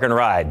includes Park and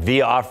Ride,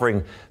 Via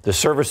offering the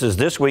services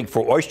this week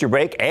for Oyster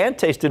Break and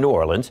Taste of New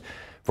Orleans.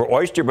 For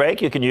Oyster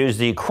Break, you can use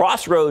the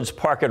Crossroads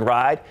Park and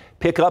Ride.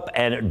 Pickup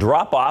and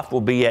drop-off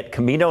will be at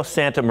Camino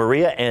Santa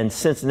Maria and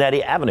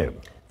Cincinnati Avenue.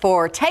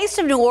 For Taste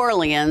of New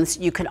Orleans,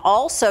 you can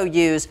also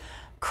use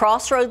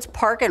Crossroads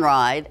Park and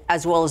Ride,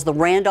 as well as the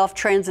Randolph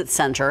Transit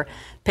Center.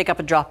 Pickup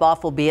and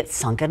drop-off will be at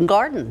Sunken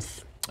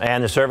Gardens.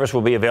 And the service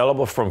will be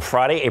available from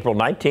Friday, April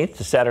 19th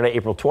to Saturday,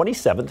 April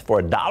 27th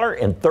for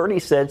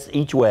 $1.30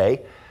 each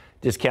way.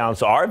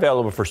 Discounts are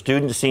available for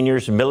students,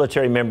 seniors,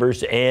 military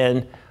members,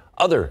 and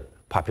other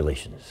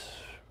populations.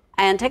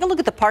 And take a look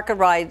at the Park and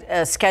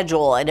Ride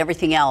schedule and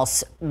everything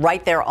else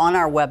right there on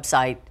our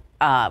website.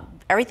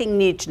 Everything you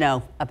need to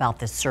know about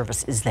this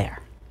service is there.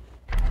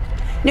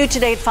 New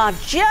today at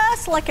 5,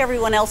 just like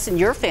everyone else in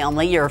your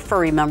family, your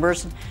furry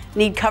members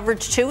need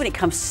coverage too when it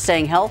comes to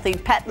staying healthy.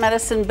 Pet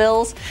medicine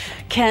bills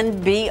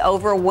can be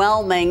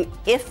overwhelming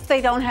if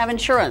they don't have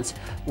insurance.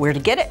 Where to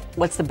get it?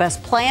 What's the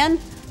best plan?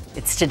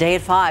 It's today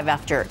at 5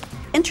 after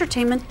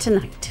Entertainment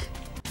Tonight.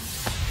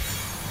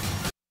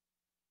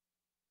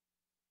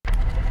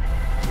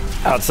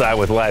 Outside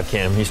with live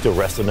cam. You still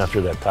resting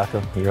after that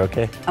taco? You're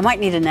okay? I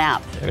might need a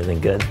nap. Everything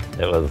good?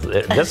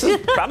 This is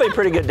probably a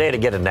pretty good day to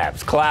get a nap.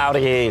 It's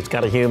cloudy, it's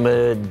kind of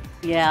humid.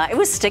 Yeah, it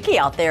was sticky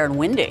out there and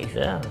windy.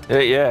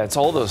 Yeah, it's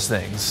all those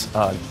things.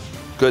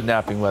 Good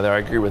napping weather. I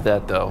agree with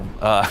that, though,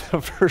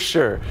 for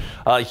sure.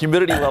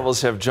 Humidity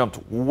levels have jumped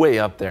way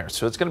up there,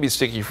 so it's going to be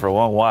sticky for a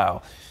long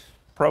while.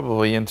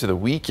 Probably into the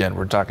weekend,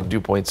 we're talking dew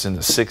points in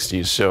the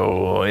 60s,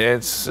 so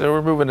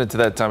we're moving into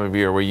that time of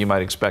year where you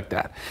might expect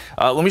that.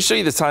 Let me show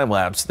you the time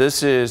lapse.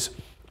 This is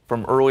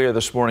from earlier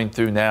this morning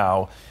through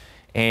now,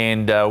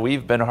 and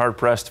we've been hard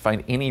pressed to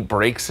find any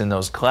breaks in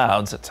those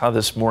clouds. That's how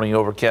this morning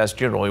overcast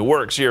generally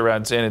works here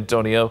around San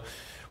Antonio.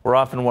 We're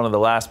often one of the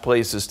last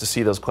places to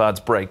see those clouds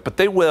break, but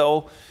they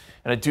will.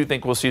 And I do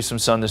think we'll see some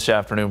sun this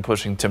afternoon,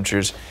 pushing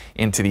temperatures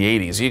into the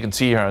 80s. You can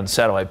see here on the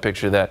satellite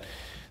picture that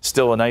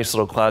still a nice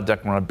little cloud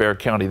deck around Bexar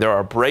County. There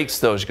are breaks,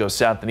 though, as you go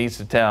south and east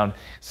of town,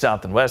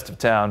 south and west of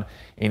town,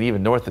 and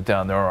even north of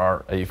town, there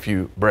are a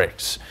few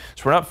breaks.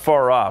 So we're not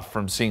far off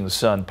from seeing the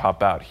sun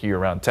pop out here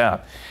around town.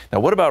 Now,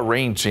 what about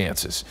rain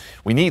chances?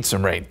 We need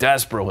some rain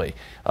desperately.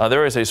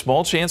 There is a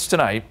small chance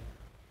tonight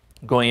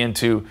going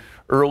into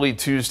early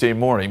Tuesday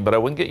morning, but I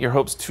wouldn't get your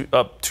hopes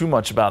up too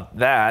much about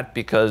that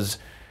because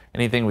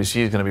anything we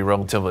see is going to be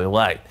relatively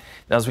light.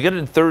 Now, as we get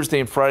into Thursday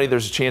and Friday,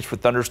 there's a chance for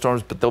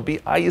thunderstorms, but they'll be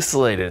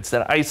isolated. It's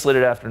that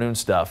isolated afternoon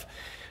stuff.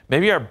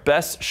 Maybe our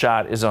best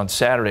shot is on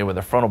Saturday with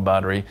a frontal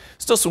boundary.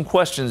 Still some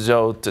questions,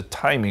 though, to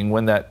timing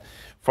when that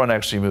front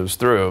actually moves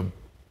through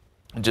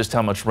and just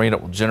how much rain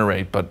it will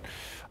generate. But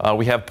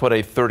we have put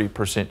a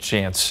 30%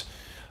 chance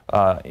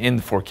in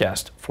the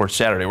forecast for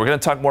Saturday. We're going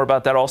to talk more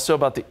about that, also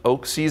about the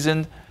oak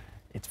season.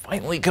 It's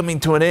finally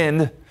coming to an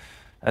end.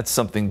 That's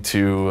something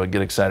to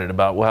get excited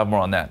about. We'll have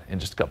more on that in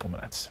just a couple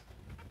minutes.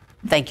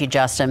 Thank you,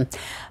 Justin.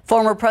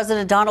 Former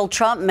President Donald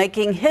Trump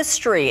making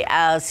history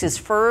as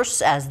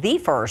the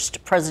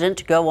first president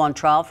to go on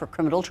trial for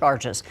criminal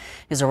charges.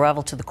 His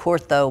arrival to the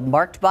court, though,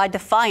 marked by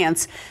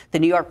defiance. The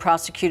New York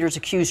prosecutors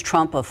accused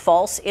Trump of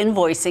false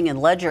invoicing and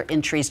ledger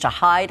entries to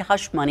hide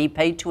hush money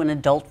paid to an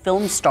adult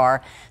film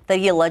star that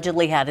he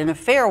allegedly had an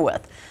affair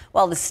with.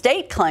 While the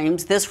state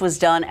claims this was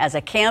done as a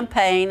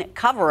campaign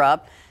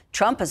cover-up,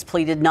 Trump has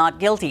pleaded not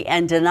guilty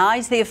and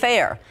denies the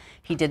affair.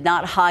 He did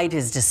not hide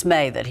his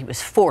dismay that he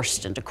was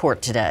forced into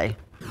court today.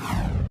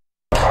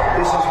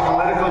 This is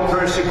political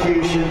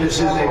persecution. This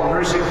is a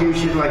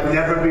persecution like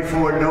never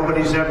before.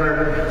 Nobody's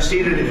ever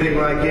seen anything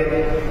like it.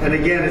 And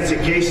again, it's a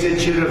case that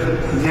should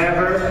have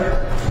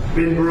never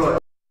been brought.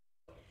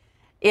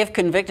 If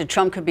convicted,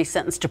 Trump could be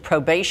sentenced to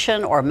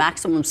probation or a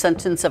maximum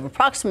sentence of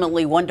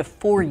approximately 1 to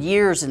 4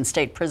 years in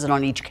state prison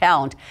on each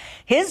count.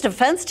 His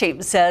defense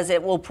team says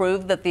it will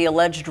prove that the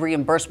alleged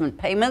reimbursement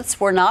payments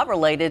were not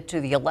related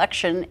to the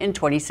election in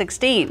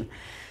 2016.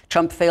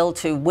 Trump failed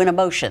to win a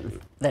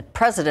motion that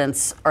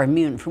presidents are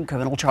immune from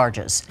criminal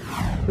charges.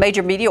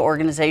 Major media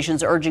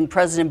organizations urging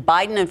President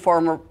Biden and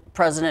former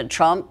President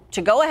Trump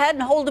to go ahead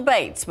and hold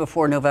debates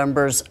before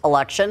November's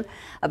election.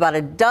 About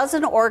a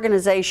dozen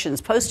organizations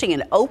posting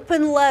an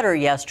open letter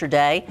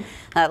yesterday.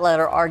 That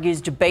letter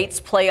argues debates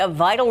play a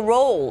vital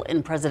role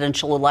in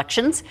presidential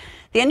elections.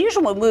 The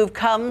unusual move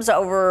comes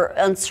over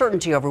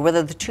uncertainty over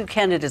whether the two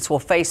candidates will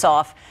face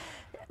off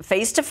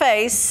face to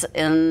face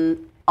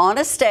on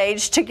a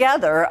stage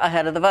together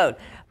ahead of the vote.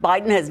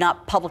 Biden has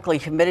not publicly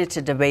committed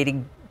to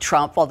debating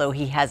Trump, although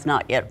he has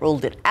not yet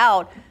ruled it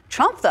out.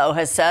 Trump, though,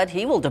 has said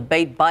he will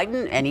debate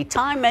Biden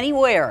anytime,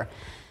 anywhere.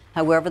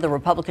 However, the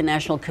Republican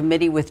National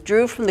Committee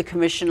withdrew from the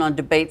Commission on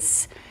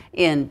Debates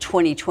in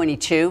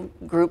 2022.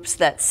 Groups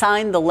that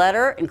signed the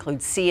letter include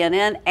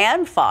CNN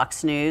and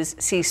Fox News,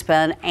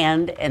 C-SPAN,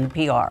 and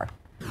NPR.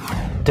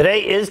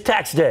 Today is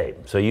tax day,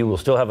 so you will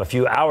still have a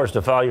few hours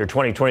to file your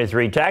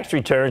 2023 tax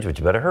returns, but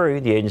you better hurry.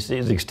 The agency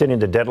is extending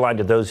the deadline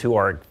to those who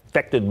are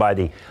affected by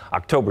the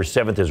October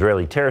 7th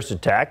Israeli terrorist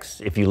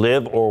attacks. If you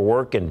live or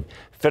work in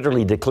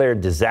federally declared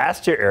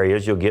disaster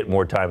areas, you'll get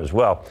more time as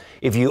well.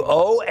 If you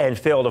owe and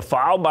fail to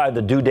file by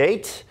the due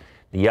date,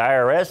 the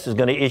IRS is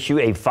going to issue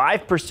a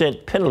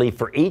 5% penalty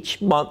for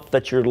each month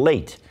that you're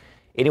late.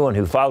 Anyone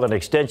who filed an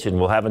extension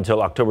will have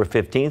until October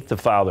 15th to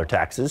file their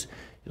taxes.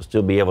 You'll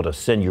still be able to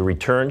send your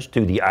returns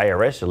to the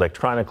IRS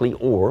electronically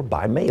or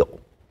by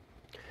mail.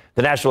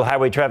 The National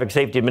Highway Traffic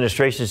Safety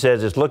Administration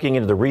says it's looking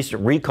into the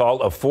recent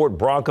recall of Ford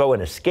Bronco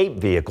and Escape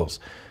vehicles.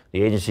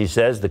 The agency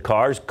says the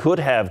cars could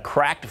have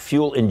cracked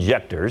fuel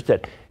injectors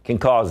that can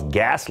cause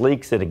gas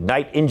leaks and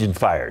ignite engine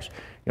fires.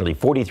 Nearly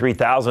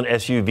 43,000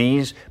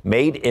 SUVs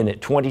made in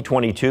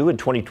 2022 and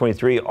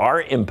 2023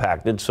 are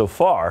impacted so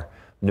far.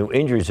 No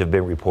injuries have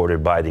been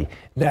reported by the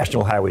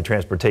National Highway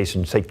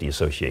Transportation Safety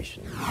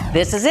Association.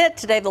 This is it.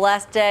 Today, the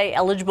last day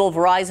eligible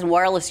Verizon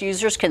wireless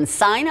users can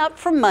sign up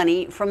for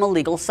money from a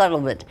legal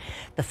settlement.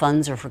 The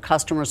funds are for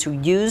customers who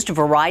used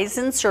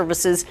Verizon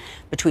services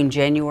between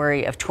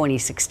January of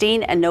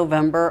 2016 and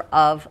November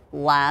of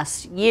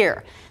last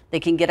year. They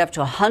can get up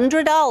to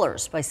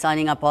 $100 by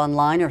signing up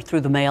online or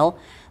through the mail.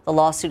 The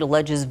lawsuit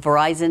alleges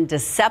Verizon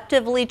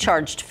deceptively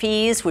charged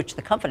fees, which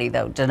the company,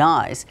 though,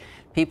 denies.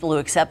 People who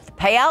accept the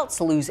payouts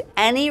lose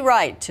any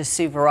right to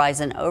sue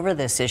Verizon over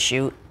this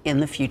issue in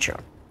the future.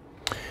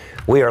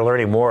 We are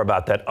learning more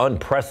about that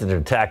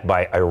unprecedented attack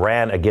by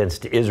Iran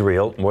against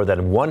Israel. More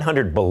than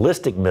 100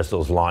 ballistic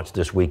missiles launched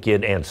this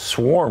weekend and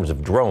swarms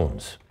of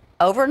drones.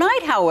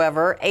 Overnight,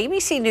 however,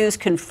 ABC News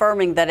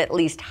confirming that at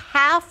least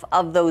half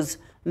of those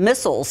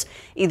missiles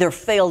either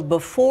failed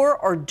before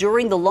or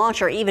during the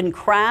launch or even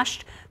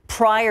crashed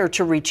prior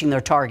to reaching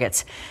their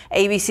targets.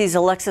 ABC's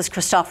Alexis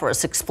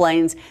Christoforous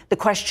explains the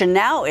question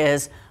now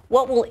is,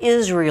 what will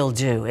Israel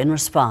do in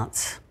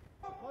response?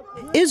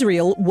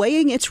 Israel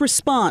weighing its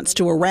response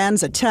to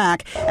Iran's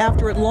attack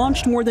after it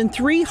launched more than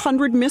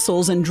 300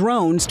 missiles and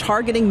drones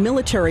targeting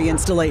military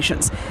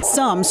installations,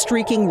 some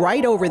streaking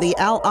right over the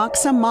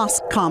Al-Aqsa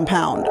Mosque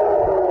compound.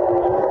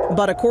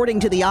 But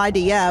according to the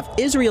IDF,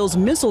 Israel's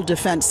missile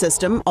defense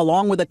system,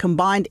 along with a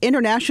combined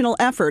international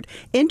effort,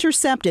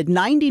 intercepted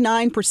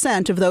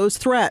 99% of those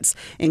threats,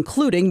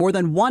 including more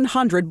than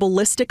 100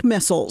 ballistic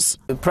missiles.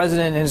 The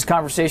president, in his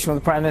conversation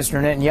with Prime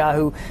Minister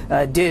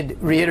Netanyahu, did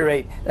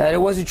reiterate that it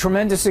was a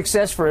tremendous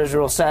success for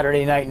Israel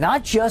Saturday night.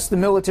 Not just the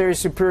military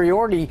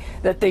superiority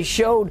that they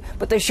showed,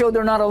 but they showed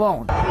they're not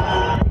alone.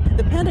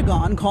 The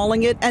Pentagon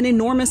calling it an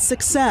enormous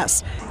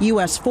success.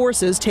 U.S.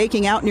 forces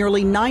taking out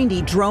nearly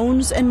 90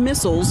 drones and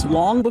missiles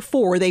long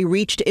before they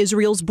reached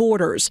Israel's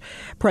borders.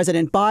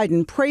 President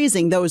Biden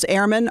praising those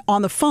airmen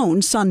on the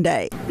phone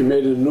Sunday. It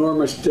made an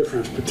enormous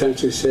difference,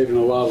 potentially saving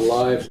a lot of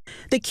lives.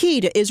 The key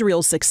to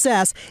Israel's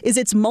success is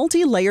its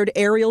multi-layered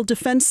aerial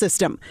defense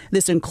system.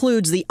 This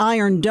includes the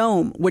Iron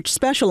Dome, which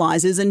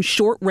specializes in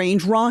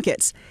short-range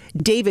rockets,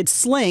 David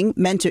Sling,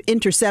 meant to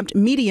intercept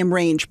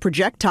medium-range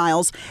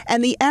projectiles,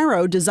 and the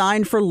Arrow,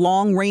 designed for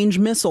long-range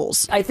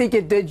missiles. I think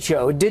it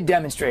did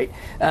demonstrate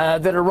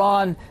that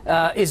Iran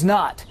is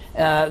not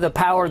the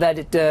power that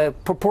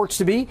it purports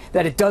to be,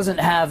 that it doesn't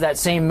have that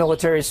same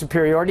military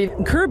superiority.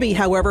 Kirby,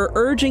 however,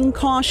 urging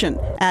caution,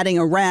 adding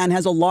Iran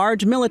has a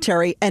large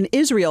military and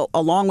Israel,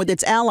 along with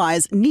its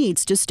allies,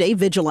 needs to stay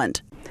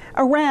vigilant.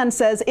 Iran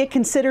says it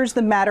considers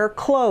the matter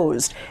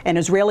closed. An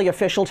Israeli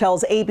official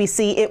tells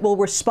ABC it will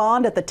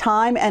respond at the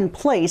time and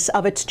place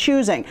of its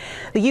choosing.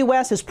 The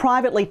U.S. is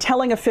privately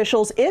telling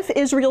officials if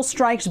Israel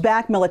strikes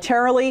back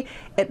militarily,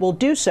 it will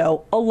do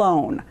so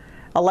alone.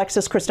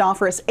 Alexis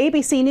Christoforous,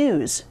 ABC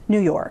News,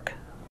 New York.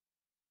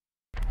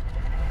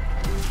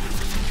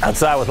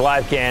 Outside with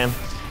Live Cam.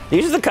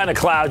 These are the kind of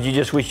clouds you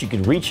just wish you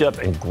could reach up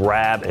and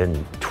grab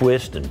and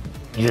twist and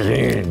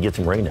get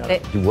some rain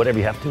out. Do whatever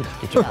you have to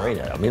get some rain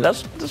out. I mean,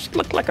 that's just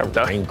look like a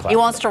rain cloud. He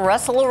wants to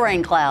wrestle a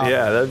rain cloud.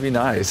 Yeah, that'd be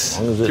nice.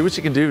 See what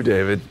you can do,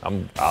 David.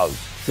 I'll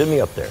send me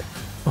up there.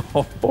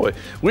 Oh boy,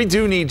 we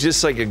do need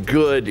just like a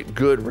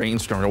good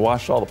rainstorm to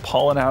wash all the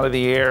pollen out of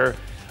the air,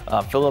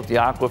 fill up the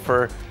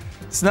aquifer.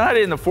 It's not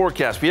in the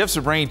forecast. We have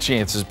some rain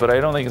chances, but I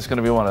don't think it's going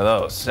to be one of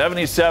those.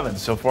 77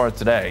 so far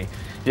today.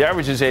 The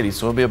average is 80,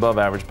 so it'll be above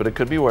average, but it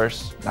could be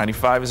worse.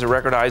 95 is a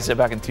record high set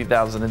back in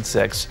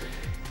 2006.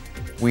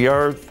 we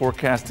are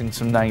forecasting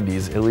some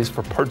 90s, at least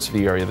for parts of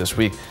the area this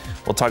week.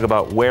 We'll talk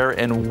about where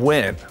and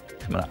when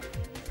coming up.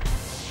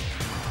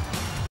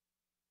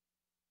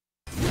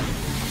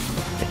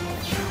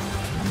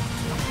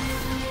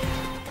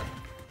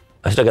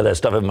 I still got that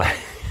stuff in my...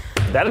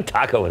 That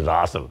taco is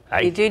awesome.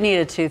 You do need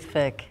a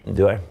toothpick.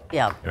 Do I?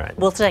 Yeah. All right.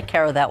 We'll take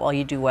care of that while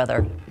you do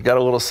weather. You got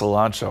a little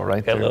cilantro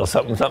right there. Got a little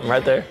something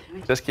right there?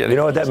 Just kidding. You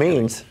know what that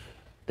means?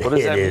 What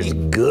does that mean? It is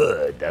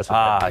good. That's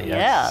what that means.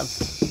 Yeah.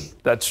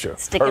 That's true.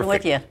 Sticking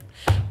with you.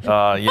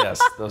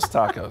 Yes, those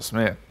tacos,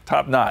 man,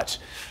 top notch.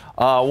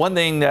 One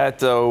thing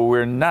that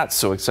we're not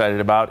so excited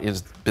about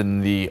has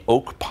been the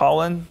oak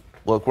pollen.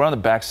 Look, we're on the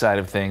backside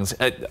of things.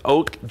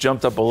 Oak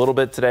jumped up a little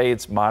bit today.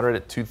 It's moderate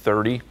at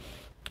 230.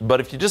 But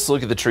if you just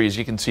look at the trees,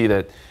 you can see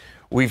that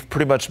we've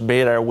pretty much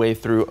made our way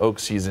through oak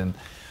season.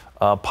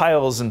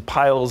 Piles and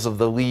piles of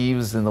the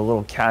leaves and the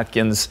little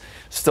catkins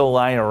still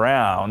lying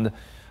around.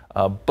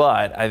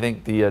 But I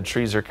think the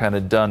trees are kind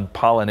of done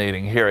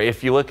pollinating here.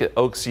 If you look at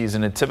oak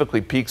season, it typically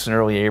peaks in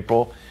early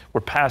April.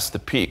 We're past the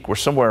peak. We're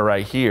somewhere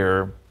right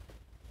here.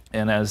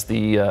 And as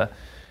the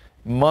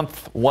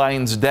month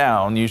winds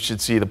down, you should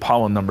see the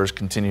pollen numbers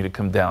continue to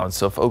come down.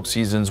 So if oak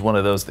season is one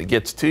of those that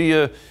gets to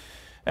you,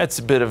 that's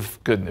a bit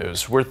of good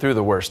news. We're through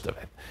the worst of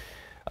it.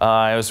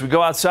 As we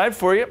go outside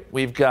for you,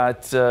 we've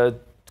got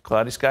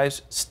cloudy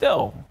skies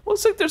still.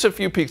 Looks like there's a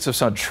few peaks of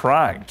sun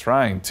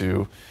trying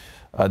to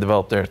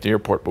develop there at the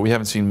airport, but we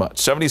haven't seen much.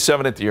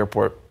 77 at the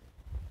airport,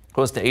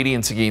 close to 80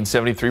 in Seguin,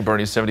 73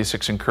 Boerne,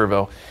 76 in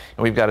Kerrville,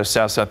 and we've got a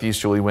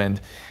south-southeasterly wind,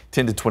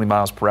 10 to 20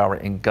 miles per hour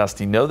and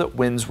gusty. Know that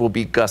winds will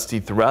be gusty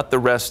throughout the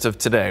rest of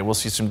today. We'll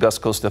see some gusts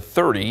close to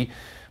 30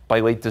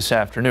 by late this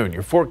afternoon.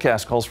 Your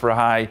forecast calls for a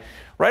high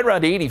right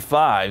around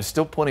 85,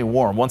 still plenty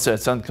warm once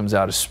that sun comes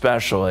out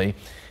especially.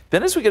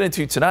 Then as we get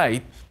into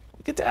tonight,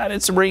 we get to add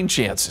in some rain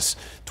chances,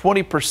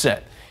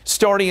 20%.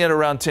 Starting at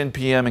around 10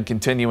 p.m. and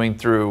continuing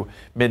through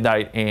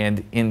midnight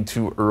and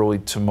into early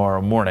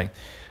tomorrow morning.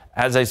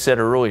 As I said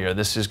earlier,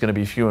 this is going to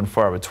be few and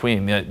far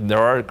between. There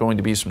are going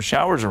to be some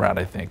showers around,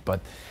 I think,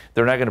 but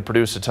they're not going to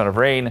produce a ton of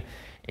rain,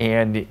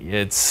 and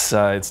it's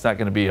not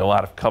going to be a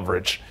lot of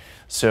coverage.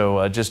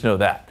 So just know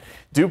that.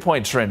 Dew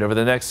point trend over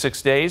the next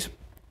 6 days.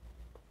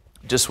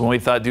 Just when we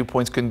thought dew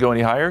points couldn't go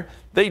any higher,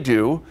 they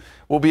do.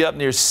 We'll be up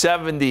near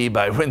 70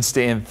 by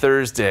Wednesday and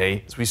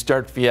Thursday as we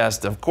start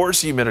Fiesta. Of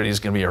course, humidity is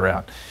going to be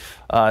around.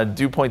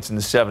 Dew points in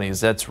the 70s.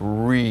 That's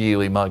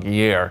really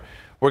muggy air.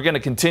 We're going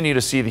to continue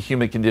to see the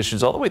humid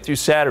conditions all the way through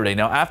Saturday.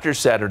 Now, after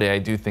Saturday, I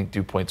do think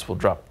dew points will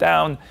drop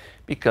down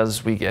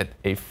because we get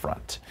a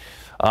front.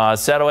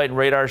 Satellite and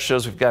radar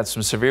shows we've got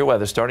some severe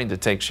weather starting to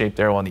take shape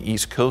there on the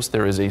East Coast.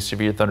 There is a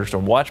severe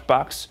thunderstorm watch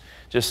box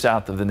just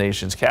south of the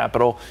nation's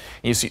capital.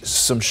 You see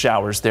some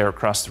showers there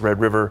across the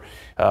Red River,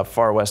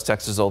 far west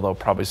Texas, although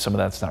probably some of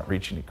that's not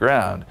reaching the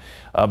ground.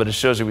 But it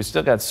shows you we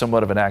still got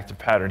somewhat of an active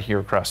pattern here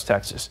across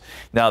Texas.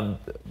 Now,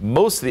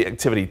 most of the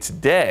activity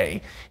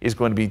today is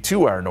going to be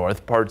to our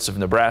north, parts of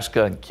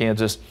Nebraska and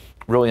Kansas,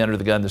 really under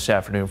the gun this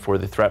afternoon for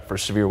the threat for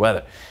severe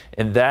weather.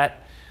 And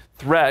that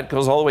threat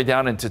goes all the way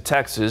down into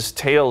Texas,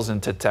 tails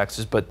into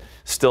Texas, but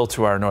still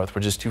to our north.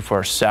 We're just too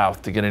far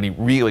south to get any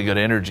really good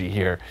energy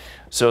here.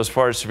 So as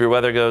far as severe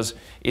weather goes,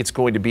 it's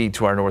going to be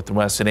to our north and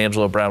west. San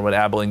Angelo, Brownwood,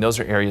 Abilene, those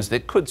are areas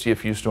that could see a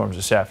few storms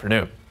this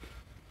afternoon.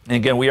 And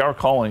again, we are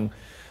calling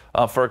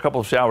for a couple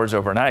of showers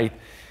overnight.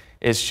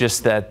 It's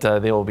just that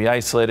they will be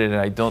isolated, and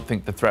I don't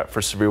think the threat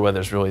for severe weather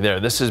is really there.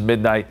 This is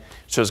midnight,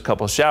 shows a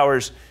couple of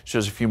showers,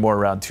 shows a few more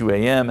around 2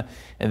 a.m.,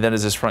 and then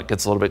as this front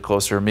gets a little bit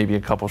closer, maybe a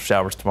couple of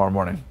showers tomorrow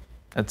morning.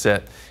 That's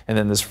it. And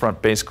then this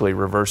front basically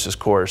reverses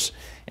course,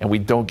 and we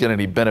don't get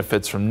any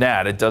benefits from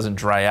that. It doesn't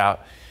dry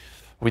out.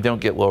 We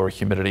don't get lower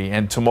humidity.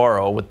 And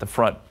tomorrow, with the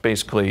front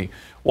basically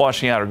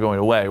washing out or going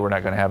away, we're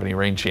not going to have any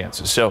rain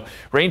chances. So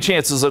rain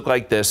chances look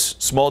like this.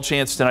 Small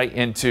chance tonight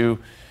into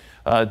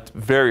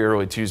very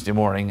early Tuesday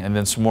morning, and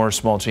then some more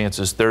small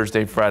chances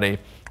Thursday, Friday,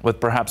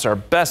 with perhaps our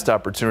best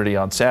opportunity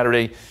on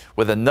Saturday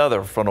with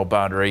another frontal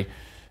boundary,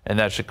 and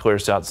that should clear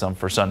us out some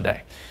for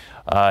Sunday.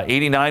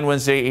 89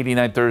 Wednesday,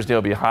 89 Thursday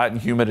will be hot and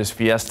humid as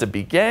Fiesta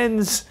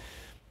begins.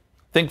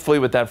 Thankfully,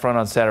 with that front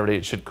on Saturday,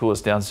 it should cool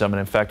us down some. And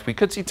in fact, we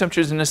could see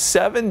temperatures in the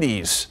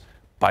 70s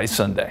by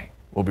Sunday.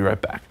 We'll be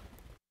right back.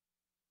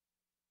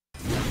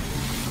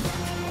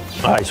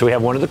 All right, so we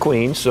have one of the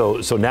queens. So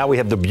now we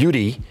have the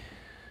beauty.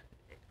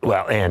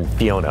 Well, and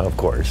Fiona, of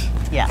course.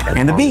 Yeah.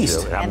 And the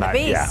beast. And the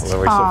beast. Yeah, well,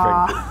 we're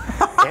so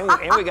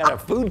and we got a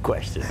food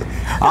question.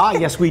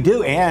 Yes, we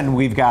do. And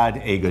we've got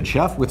a good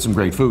chef with some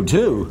great food,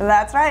 too.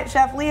 That's right.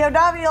 Chef Leo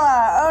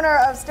Davila, owner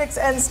of Sticks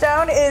and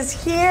Stone, is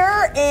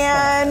here.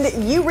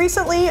 And you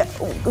recently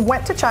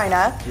went to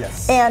China.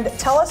 Yes. And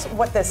tell us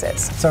what this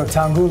is. So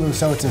Tangulu,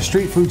 so it's a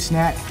street food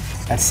snack.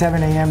 At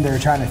 7 a.m. they're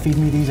trying to feed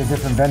me these at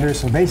different vendors.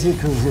 So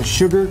basically it's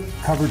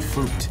sugar-covered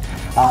fruit.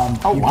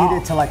 You get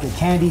it to like a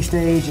candy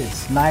stage.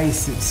 It's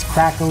nice, it's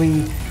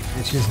crackly,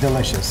 It's just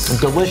delicious.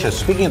 Delicious.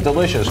 Speaking of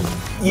delicious,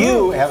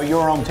 you have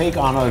your own take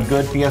on a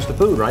good Fiesta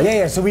food, right?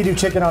 Yeah, so we do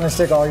chicken on a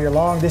stick all year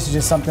long. This is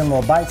just something, a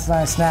little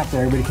bite-sized snack that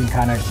everybody can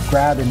kind of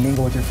grab and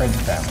mingle with your friends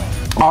and family.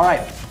 All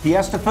right,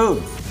 Fiesta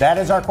food. That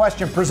is our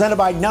question, presented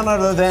by none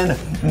other than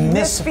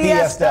Miss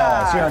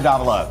Fiesta. Sierra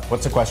Davila,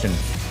 what's the question?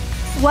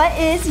 What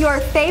is your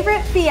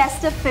favorite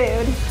Fiesta food?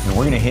 And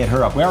we're going to hit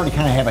her up. We already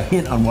kind of have a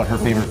hint on what her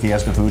favorite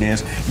Fiesta food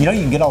is. You know,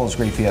 you can get all those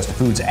great Fiesta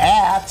foods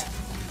at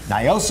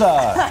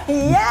Nyosa.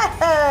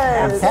 Yes!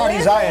 And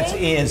Patty Zayas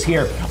is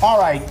here. All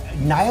right,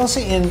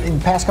 Nyosa, in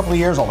the past couple of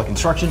years, all the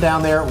construction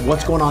down there,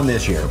 what's going on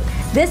this year?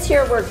 This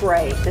year we're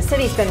great. The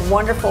city's been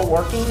wonderful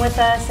working with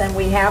us, and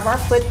we have our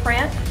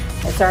footprint.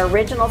 It's our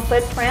original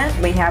footprint.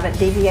 We haven't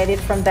deviated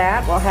from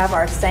that. We'll have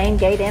our same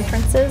gate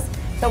entrances.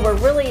 So we're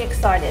really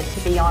excited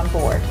to be on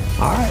board.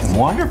 All right,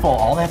 wonderful.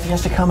 All that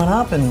Fiesta coming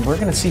up, and we're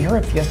going to see her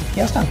at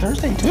Fiesta on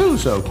Thursday, too,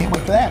 so can't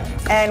wait for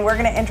that. And we're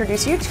going to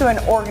introduce you to an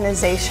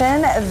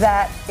organization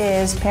that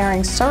is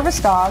pairing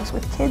service dogs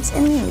with kids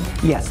in need.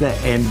 Yes,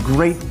 and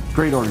great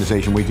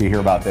organization. Wait till you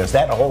hear about this.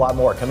 That and a whole lot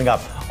more coming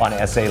up on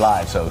SA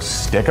Live, so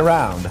stick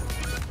around.